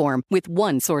platform with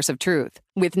one source of truth.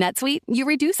 With NetSuite, you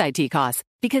reduce IT costs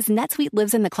because NetSuite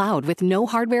lives in the cloud with no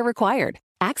hardware required,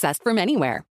 accessed from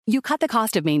anywhere. You cut the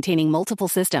cost of maintaining multiple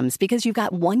systems because you've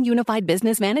got one unified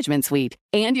business management suite.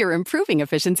 And you're improving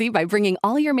efficiency by bringing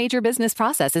all your major business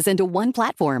processes into one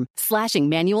platform, slashing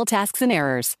manual tasks and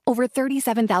errors. Over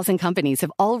 37,000 companies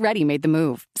have already made the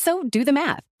move. So do the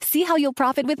math. See how you'll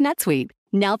profit with NetSuite.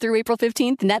 Now through April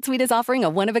 15th, NetSuite is offering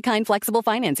a one-of-a-kind flexible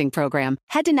financing program.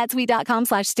 Head to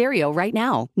netsuite.com/stereo right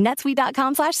now.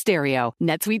 netsuite.com/stereo.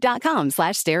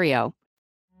 netsuite.com/stereo.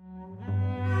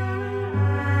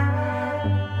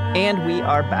 And we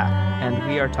are back, and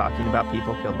we are talking about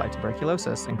people killed by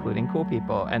tuberculosis, including cool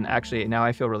people. And actually, now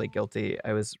I feel really guilty.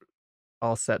 I was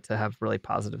all set to have really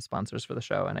positive sponsors for the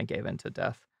show, and I gave in to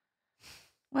death.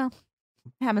 Well,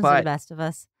 it happens to the best of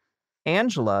us.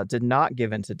 Angela did not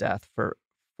give in to death for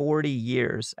 40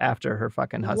 years after her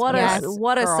fucking husband died.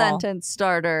 What a sentence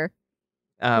starter.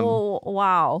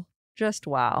 Wow. Just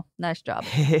wow. Nice job.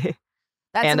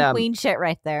 That's some queen shit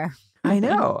right there. I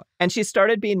know. And she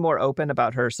started being more open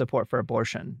about her support for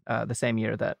abortion the same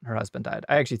year that her husband died.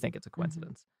 I actually think it's a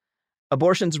coincidence.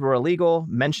 Abortions were illegal.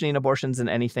 Mentioning abortions in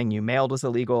anything you mailed was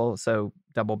illegal. So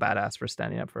double badass for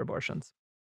standing up for abortions.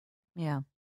 Yeah.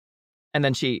 And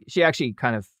then she actually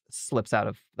kind of slips out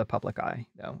of the public eye,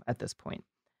 though, at this point.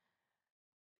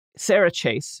 Sarah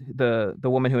Chase, the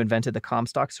woman who invented the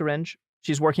Comstock syringe,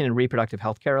 she's working in reproductive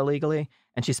health care illegally.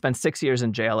 And she spent 6 years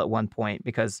in jail at one point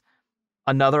because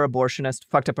another abortionist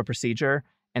fucked up a procedure,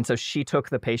 and so she took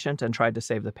the patient and tried to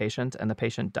save the patient, and the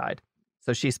patient died.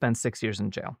 So she spends 6 years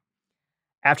in jail.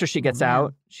 After she gets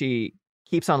out, she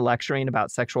keeps on lecturing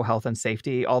about sexual health and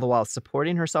safety, all the while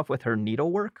supporting herself with her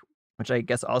needlework, which I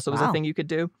guess also is a thing you could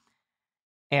do,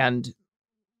 and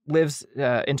lives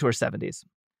into her 70s.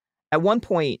 At one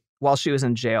point, while she was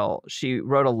in jail, she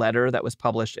wrote a letter that was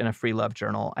published in a free love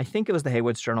journal. I think it was the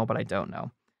Haywoods Journal, but I don't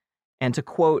know. And to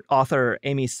quote author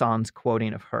Amy Sonn's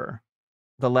quoting of her,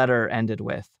 the letter ended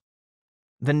with,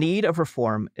 "The need of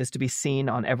reform is to be seen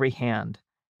on every hand,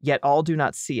 yet all do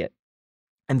not see it.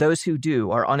 And those who do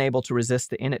are unable to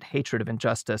resist the innate hatred of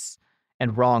injustice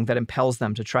and wrong that impels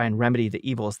them to try and remedy the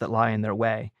evils that lie in their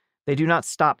way. They do not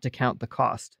stop to count the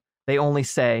cost. They only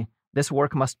say, this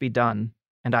work must be done,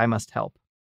 and I must help."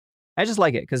 I just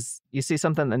like it because you see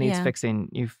something that needs fixing,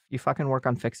 you fucking work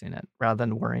on fixing it rather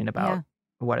than worrying about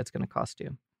what it's going to cost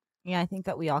you. Yeah, I think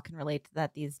that we all can relate to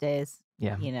that these days.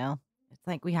 Yeah. You know, it's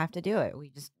like we have to do it. We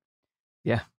just.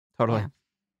 Yeah, totally. Yeah.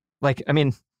 Like, I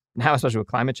mean, now, especially with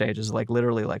climate change, is like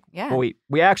literally like, Yeah. well,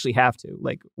 we actually have to.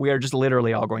 Like, we are just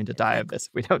literally all going to die of this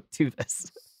if we don't do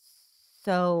this.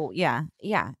 So, yeah,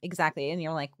 exactly. And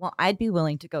you're like, well, I'd be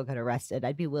willing to go get arrested.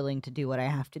 I'd be willing to do what I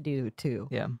have to do to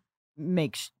Yeah.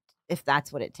 make, if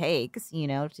that's what it takes, you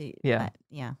know, to. Yeah.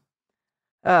 Yeah.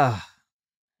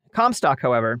 Comstock,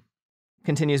 however,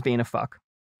 continues being a fuck.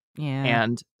 Yeah.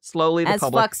 And slowly the As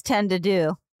public... fucks tend to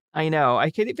do. I know.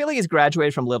 I feel like he's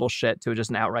graduated from little shit to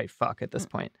just an outright fuck at this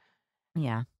point.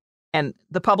 Yeah. And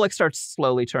the public starts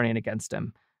slowly turning against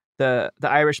him. The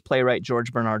Irish playwright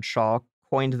George Bernard Shaw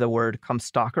coined the word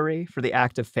comstockery for the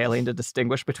act of failing to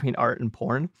distinguish between art and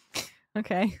porn.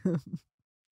 Okay.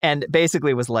 And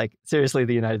basically was like, seriously,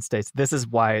 the United States, this is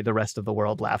why the rest of the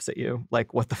world laughs at you.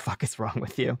 Like, what the fuck is wrong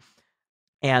with you?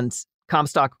 And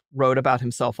Comstock wrote about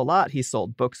himself a lot. He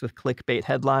sold books with clickbait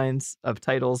headlines of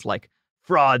titles like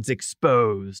Frauds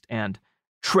Exposed and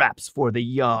Traps for the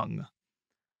Young.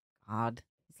 God.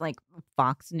 It's like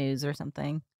Fox News or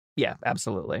something. Yeah,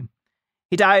 absolutely.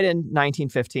 He died in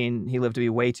 1915. He lived to be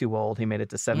way too old. He made it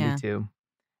to 72. Yeah.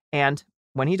 And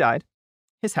when he died,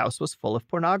 his house was full of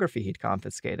pornography he'd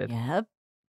confiscated. Yep.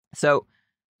 So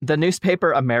the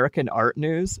newspaper American Art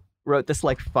News wrote this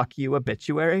like fuck you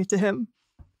obituary to him.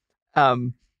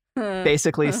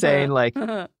 Basically saying like,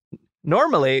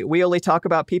 normally we only talk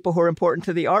about people who are important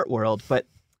to the art world, but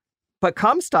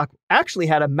Comstock actually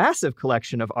had a massive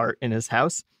collection of art in his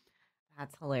house.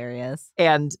 That's hilarious.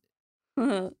 And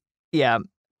yeah.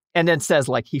 And then says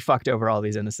like he fucked over all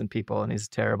these innocent people and he's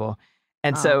terrible.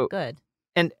 And so good.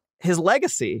 And his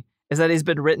legacy is that he's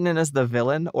been written in as the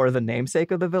villain or the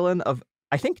namesake of the villain of,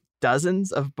 I think,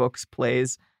 dozens of books,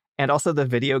 plays, and also the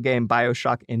video game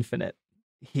BioShock Infinite.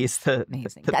 He's the...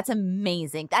 Amazing. That's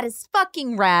amazing. That is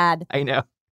fucking rad. I know.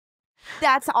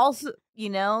 That's also,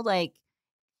 you know, like,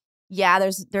 yeah,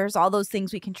 there's all those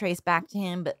things we can trace back to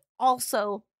him, but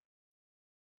also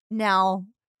now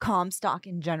Comstock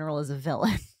in general is a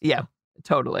villain. Yeah,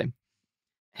 totally.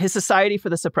 His Society for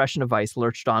the Suppression of Vice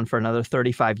lurched on for another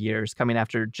 35 years, coming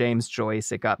after James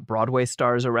Joyce. It got Broadway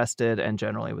stars arrested and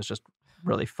generally was just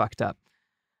really fucked up.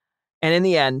 And in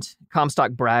the end,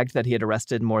 Comstock bragged that he had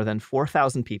arrested more than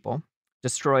 4,000 people,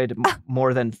 destroyed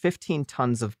more than 15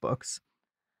 tons of books,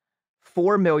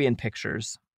 4 million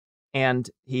pictures, and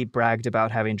he bragged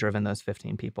about having driven those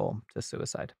 15 people to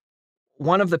suicide.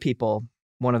 One of the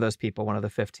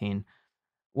 15,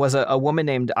 was a woman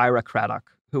named Ira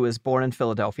Craddock, who was born in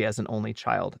Philadelphia as an only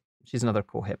child. She's another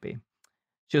cool hippie.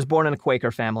 She was born in a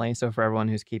Quaker family, so for everyone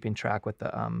who's keeping track with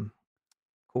the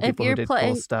cool people who did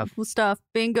cool stuff.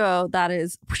 Bingo, that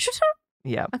is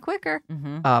yeah, a Quaker.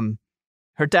 Mm-hmm.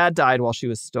 Her dad died while she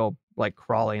was still like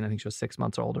crawling. I think she was 6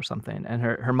 months old or something. And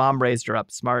her mom raised her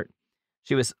up smart.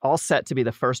 She was all set to be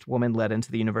the first woman let into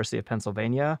the University of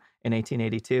Pennsylvania in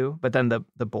 1882. But then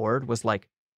the board was like,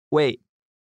 wait,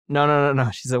 no,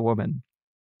 she's a woman.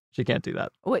 She can't do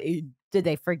that. Wait, did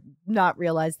they not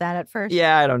realize that at first?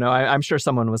 Yeah, I don't know. I'm sure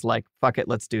someone was like, fuck it,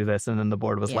 let's do this. And then the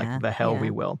board was like, the hell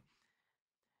we will.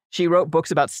 She wrote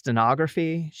books about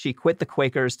stenography. She quit the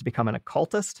Quakers to become an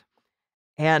occultist.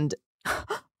 And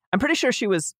I'm pretty sure she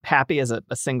was happy as a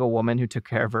single woman who took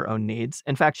care of her own needs.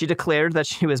 In fact, she declared that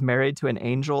she was married to an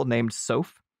angel named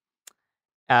Soph.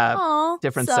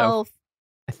 Different Soph.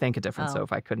 I think a different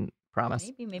Soph. I couldn't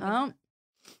promise. Maybe.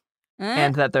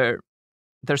 And that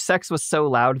their sex was so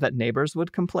loud that neighbors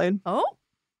would complain.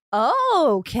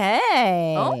 Okay.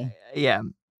 Yeah.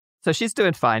 So she's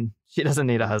doing fine. She doesn't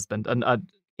need a husband, an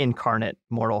incarnate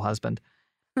moral husband.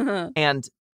 And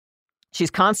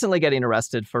she's constantly getting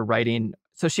arrested for writing.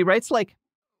 So she writes like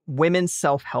women's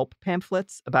self-help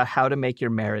pamphlets about how to make your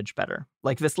marriage better.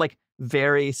 Like this like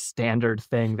very standard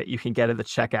thing that you can get at the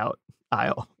checkout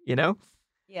aisle, you know?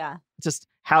 Yeah. Just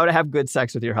how to have good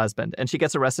sex with your husband. And she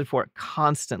gets arrested for it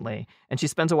constantly. And she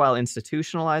spends a while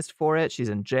institutionalized for it. She's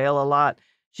in jail a lot.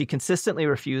 She consistently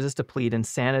refuses to plead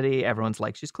insanity. Everyone's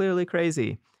like, she's clearly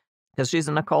crazy because she's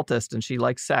an occultist and she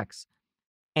likes sex.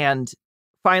 And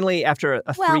finally, after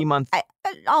a 3-month...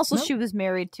 She was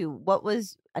married to, what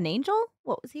was, an angel?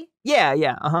 What was he?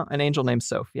 Yeah. An angel named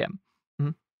Soph, yeah.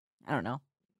 Mm-hmm. I don't know.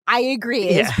 I agree.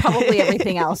 It's probably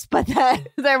everything else, but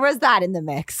there was that in the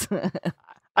mix.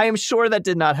 I am sure that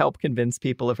did not help convince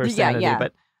people of her sanity,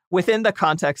 but within the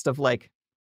context of like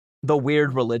the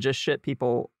weird religious shit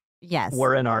people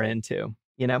were and are into,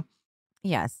 you know?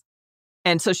 Yes.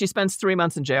 And so she spends 3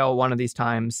 months in jail one of these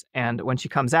times. And when she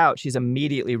comes out, she's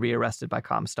immediately rearrested by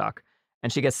Comstock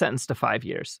and she gets sentenced to 5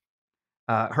 years.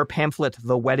 Her pamphlet,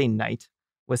 The Wedding Night,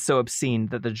 was so obscene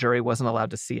that the jury wasn't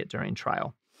allowed to see it during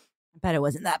trial. I bet it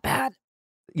wasn't that bad.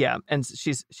 Yeah, and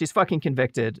she's fucking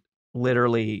convicted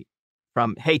literally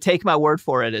from, hey, take my word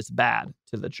for it, it's bad,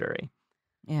 to the jury.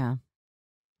 Yeah.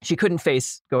 She couldn't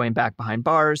face going back behind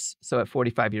bars, so at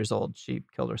 45 years old, she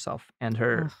killed herself. And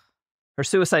her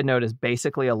suicide note is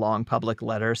basically a long public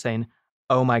letter saying,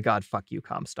 oh my God, fuck you,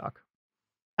 Comstock.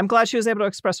 I'm glad she was able to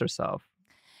express herself.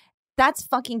 That's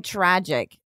fucking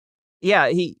tragic. Yeah,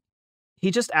 he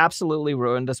just absolutely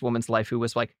ruined this woman's life who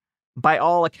was like, by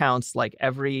all accounts, like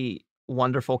every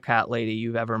wonderful cat lady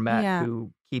you've ever met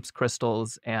who keeps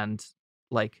crystals and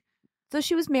like. So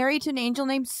she was married to an angel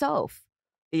named Soph.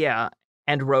 Yeah,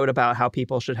 and wrote about how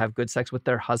people should have good sex with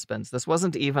their husbands. This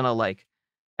wasn't even a like,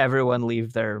 everyone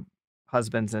leave their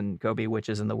husbands and go be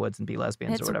witches in the woods and be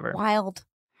lesbians or whatever. It's wild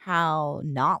how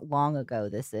not long ago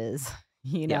this is,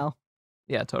 you know?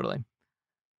 Yeah, totally.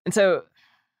 And so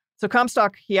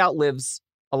Comstock, he outlives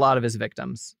a lot of his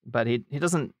victims, but he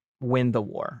doesn't win the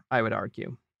war, I would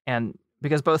argue. And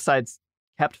because both sides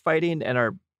kept fighting and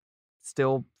are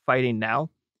still fighting now,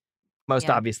 most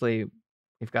obviously,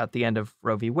 we've got the end of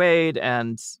Roe v. Wade,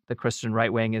 and the Christian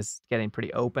right wing is getting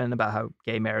pretty open about how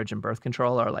gay marriage and birth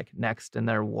control are like next in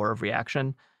their war of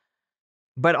reaction.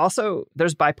 But also,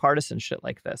 there's bipartisan shit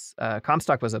like this.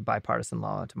 Comstock was a bipartisan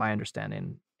law, to my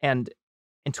understanding. And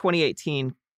in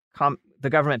 2018, the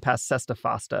government passed Sesta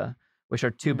FOSTA, which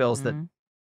are two bills that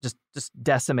just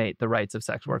decimate the rights of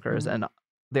sex workers and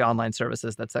the online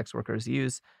services that sex workers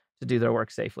use to do their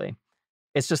work safely.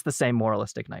 It's just the same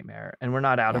moralistic nightmare, and we're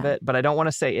not out of it. But I don't want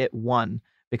to say it won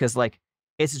because, like,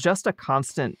 it's just a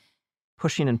constant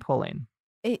pushing and pulling.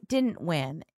 It didn't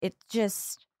win.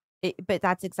 But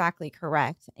that's exactly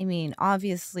correct. I mean,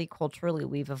 obviously, culturally,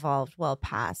 we've evolved well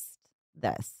past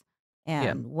this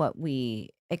and what we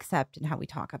accept and how we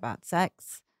talk about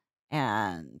sex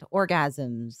and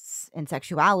orgasms and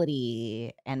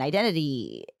sexuality and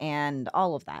identity and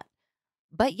all of that.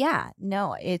 But yeah,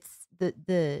 no, it's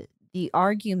the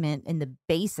argument and the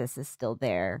basis is still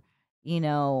there, you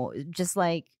know, just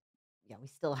like, we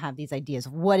still have these ideas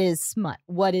of what is smut,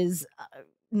 what is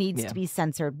needs to be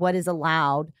censored, what is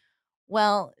allowed.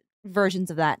 Well,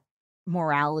 versions of that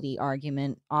morality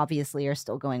argument obviously are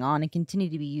still going on and continue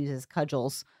to be used as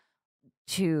cudgels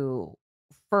to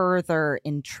further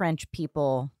entrench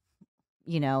people,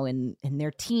 you know, in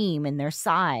their team and their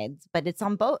sides. But it's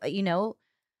on both, you know,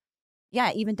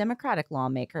 even Democratic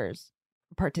lawmakers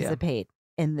participate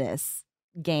in this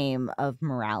game of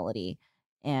morality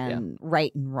and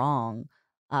right and wrong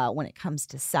when it comes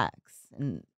to sex.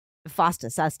 And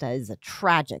FOSTA Sesta is a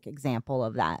tragic example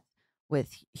of that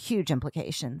with huge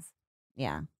implications.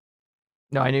 Yeah.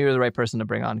 No, I knew you were the right person to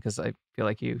bring on because I feel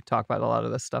like you talk about a lot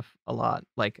of this stuff a lot.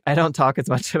 Like, I don't talk as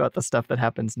much about the stuff that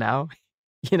happens now,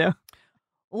 you know?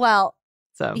 Well,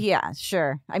 so yeah,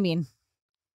 sure. I mean,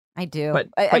 I do. But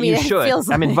I mean, you should.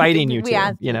 I'm inviting you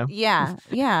to, you know? Yeah.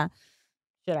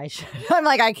 Should. I'm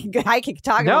like, I can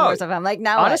talk about more stuff. I'm like,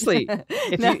 no. Honestly,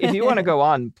 if you want to go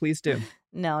on, please do.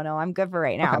 No, I'm good for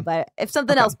right now. Okay. But if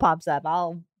something else pops up,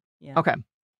 I'll. Yeah. Okay.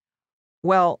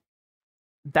 Well,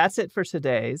 that's it for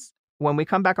today's. When we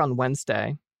come back on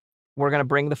Wednesday, we're going to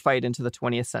bring the fight into the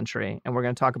 20th century, and we're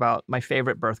going to talk about my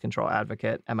favorite birth control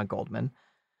advocate, Emma Goldman,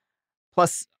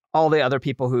 plus all the other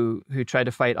people who tried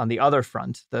to fight on the other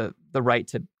front, the right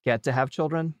to get to have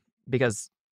children,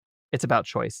 because it's about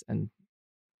choice, and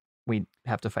we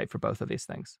have to fight for both of these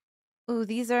things. Ooh,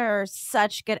 these are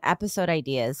such good episode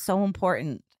ideas. So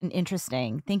important and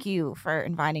interesting. Thank you for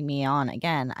inviting me on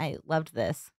again. I loved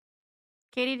this.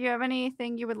 Katie, do you have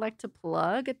anything you would like to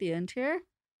plug at the end here?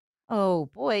 Oh,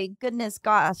 boy. Goodness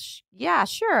gosh. Yeah,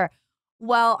 sure.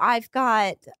 Well, I've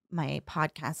got my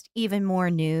podcast, Even More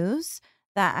News,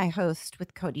 that I host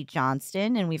with Cody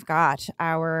Johnston. And we've got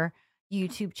our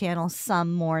YouTube channel,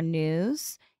 Some More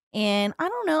News. And I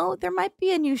don't know, there might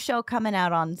be a new show coming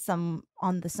out on the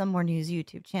Some More News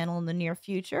YouTube channel in the near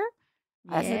future.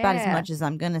 That's about as much as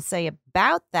I'm going to say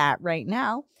about that right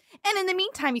now. And in the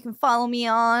meantime, you can follow me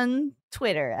on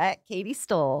Twitter at Katie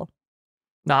Stoll.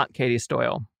 Not Katie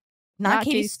Stoyle. Not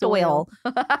Katie Stoyle.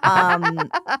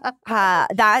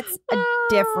 That's a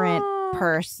different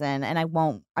person, and I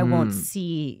won't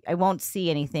see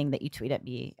anything that you tweet at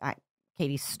me at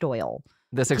Katie Stoyle.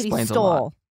 This explains a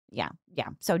lot. Yeah.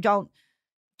 So don't.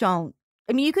 I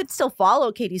mean, you could still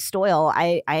follow Katie Stoyle.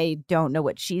 I don't know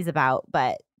what she's about,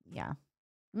 but yeah.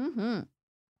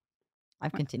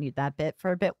 I've continued that bit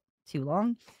for a bit too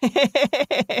long.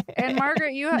 And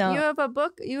Margaret, you have a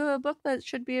book. You have a book that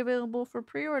should be available for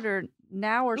pre-order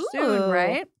now or soon,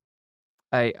 right?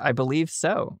 I believe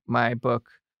so. My book,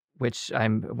 which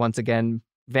I'm once again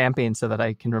vamping so that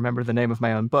I can remember the name of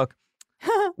my own book.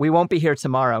 We Won't Be Here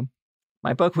Tomorrow.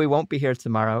 My book, We Won't Be Here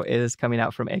Tomorrow, is coming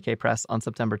out from AK Press on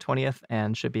September 20th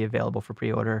and should be available for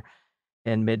pre-order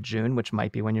in mid-June, which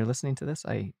might be when you're listening to this.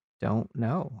 I don't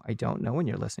know. I don't know when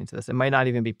you're listening to this. It might not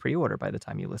even be pre-order by the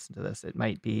time you listen to this. It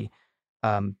might be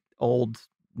old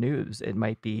news. It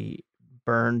might be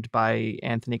burned by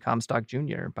Anthony Comstock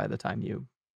Jr. by the time you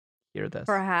hear this.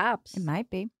 Perhaps. It might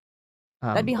be.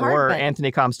 That'd be hard. Or but...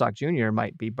 Anthony Comstock Jr.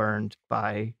 might be burned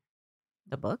by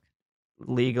the book.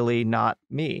 Legally not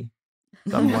me.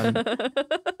 Someone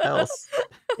else.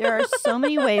 There are so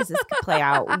many ways this could play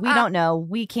out. We don't know.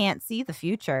 We can't see the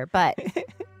future, but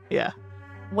yeah.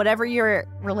 Whatever your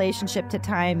relationship to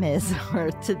time is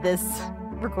or to this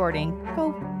recording,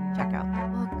 go check out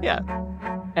the book. Yeah.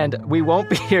 And we won't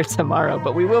be here tomorrow,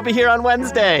 but we will be here on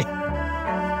Wednesday.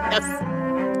 Yes.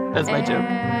 That's my joke.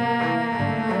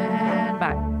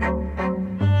 Bye.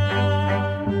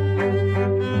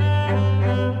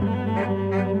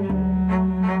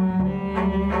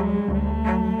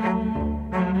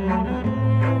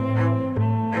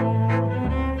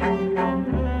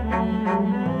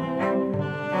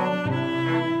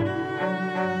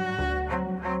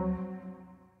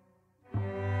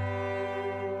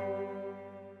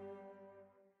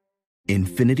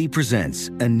 Infiniti presents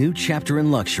a new chapter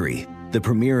in luxury, the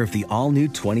premiere of the all-new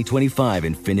 2025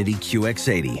 Infiniti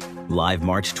QX80, live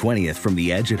March 20th from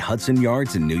the Edge at Hudson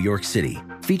Yards in New York City,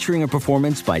 featuring a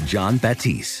performance by Jon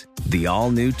Batiste. The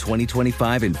all-new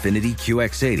 2025 Infiniti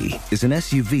QX80 is an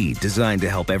SUV designed to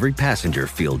help every passenger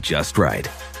feel just right.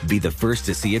 Be the first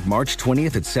to see it March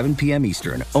 20th at 7 p.m.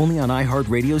 Eastern, only on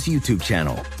iHeartRadio's YouTube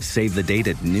channel. Save the date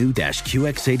at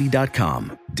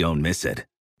new-QX80.com. Don't miss it.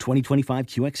 2025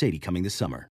 QX80 coming this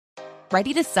summer.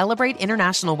 Ready to celebrate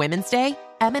International Women's Day?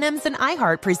 M&M's and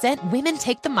iHeart present Women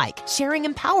Take the Mic, sharing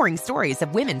empowering stories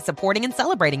of women supporting and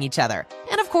celebrating each other.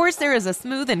 And of course, there is a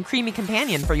smooth and creamy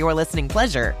companion for your listening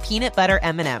pleasure, peanut butter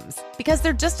M&M's. Because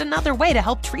they're just another way to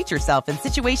help treat yourself in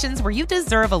situations where you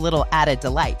deserve a little added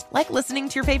delight, like listening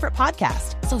to your favorite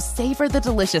podcast. So savor the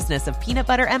deliciousness of peanut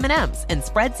butter M&M's and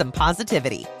spread some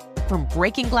positivity. From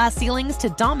breaking glass ceilings to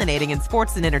dominating in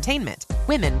sports and entertainment,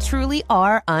 women truly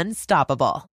are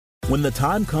unstoppable. When the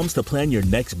time comes to plan your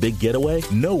next big getaway,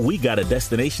 know we got a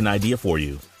destination idea for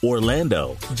you.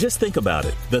 Orlando. Just think about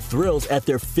it. The thrills at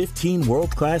their 15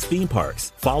 world-class theme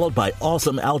parks, followed by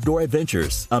awesome outdoor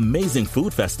adventures, amazing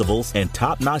food festivals, and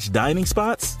top-notch dining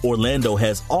spots. Orlando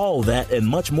has all that and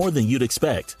much more than you'd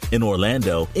expect. In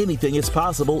Orlando, anything is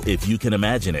possible if you can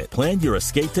imagine it. Plan your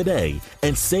escape today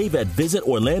and save at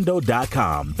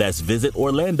visitorlando.com. That's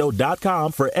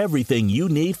visitorlando.com for everything you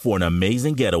need for an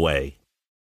amazing getaway.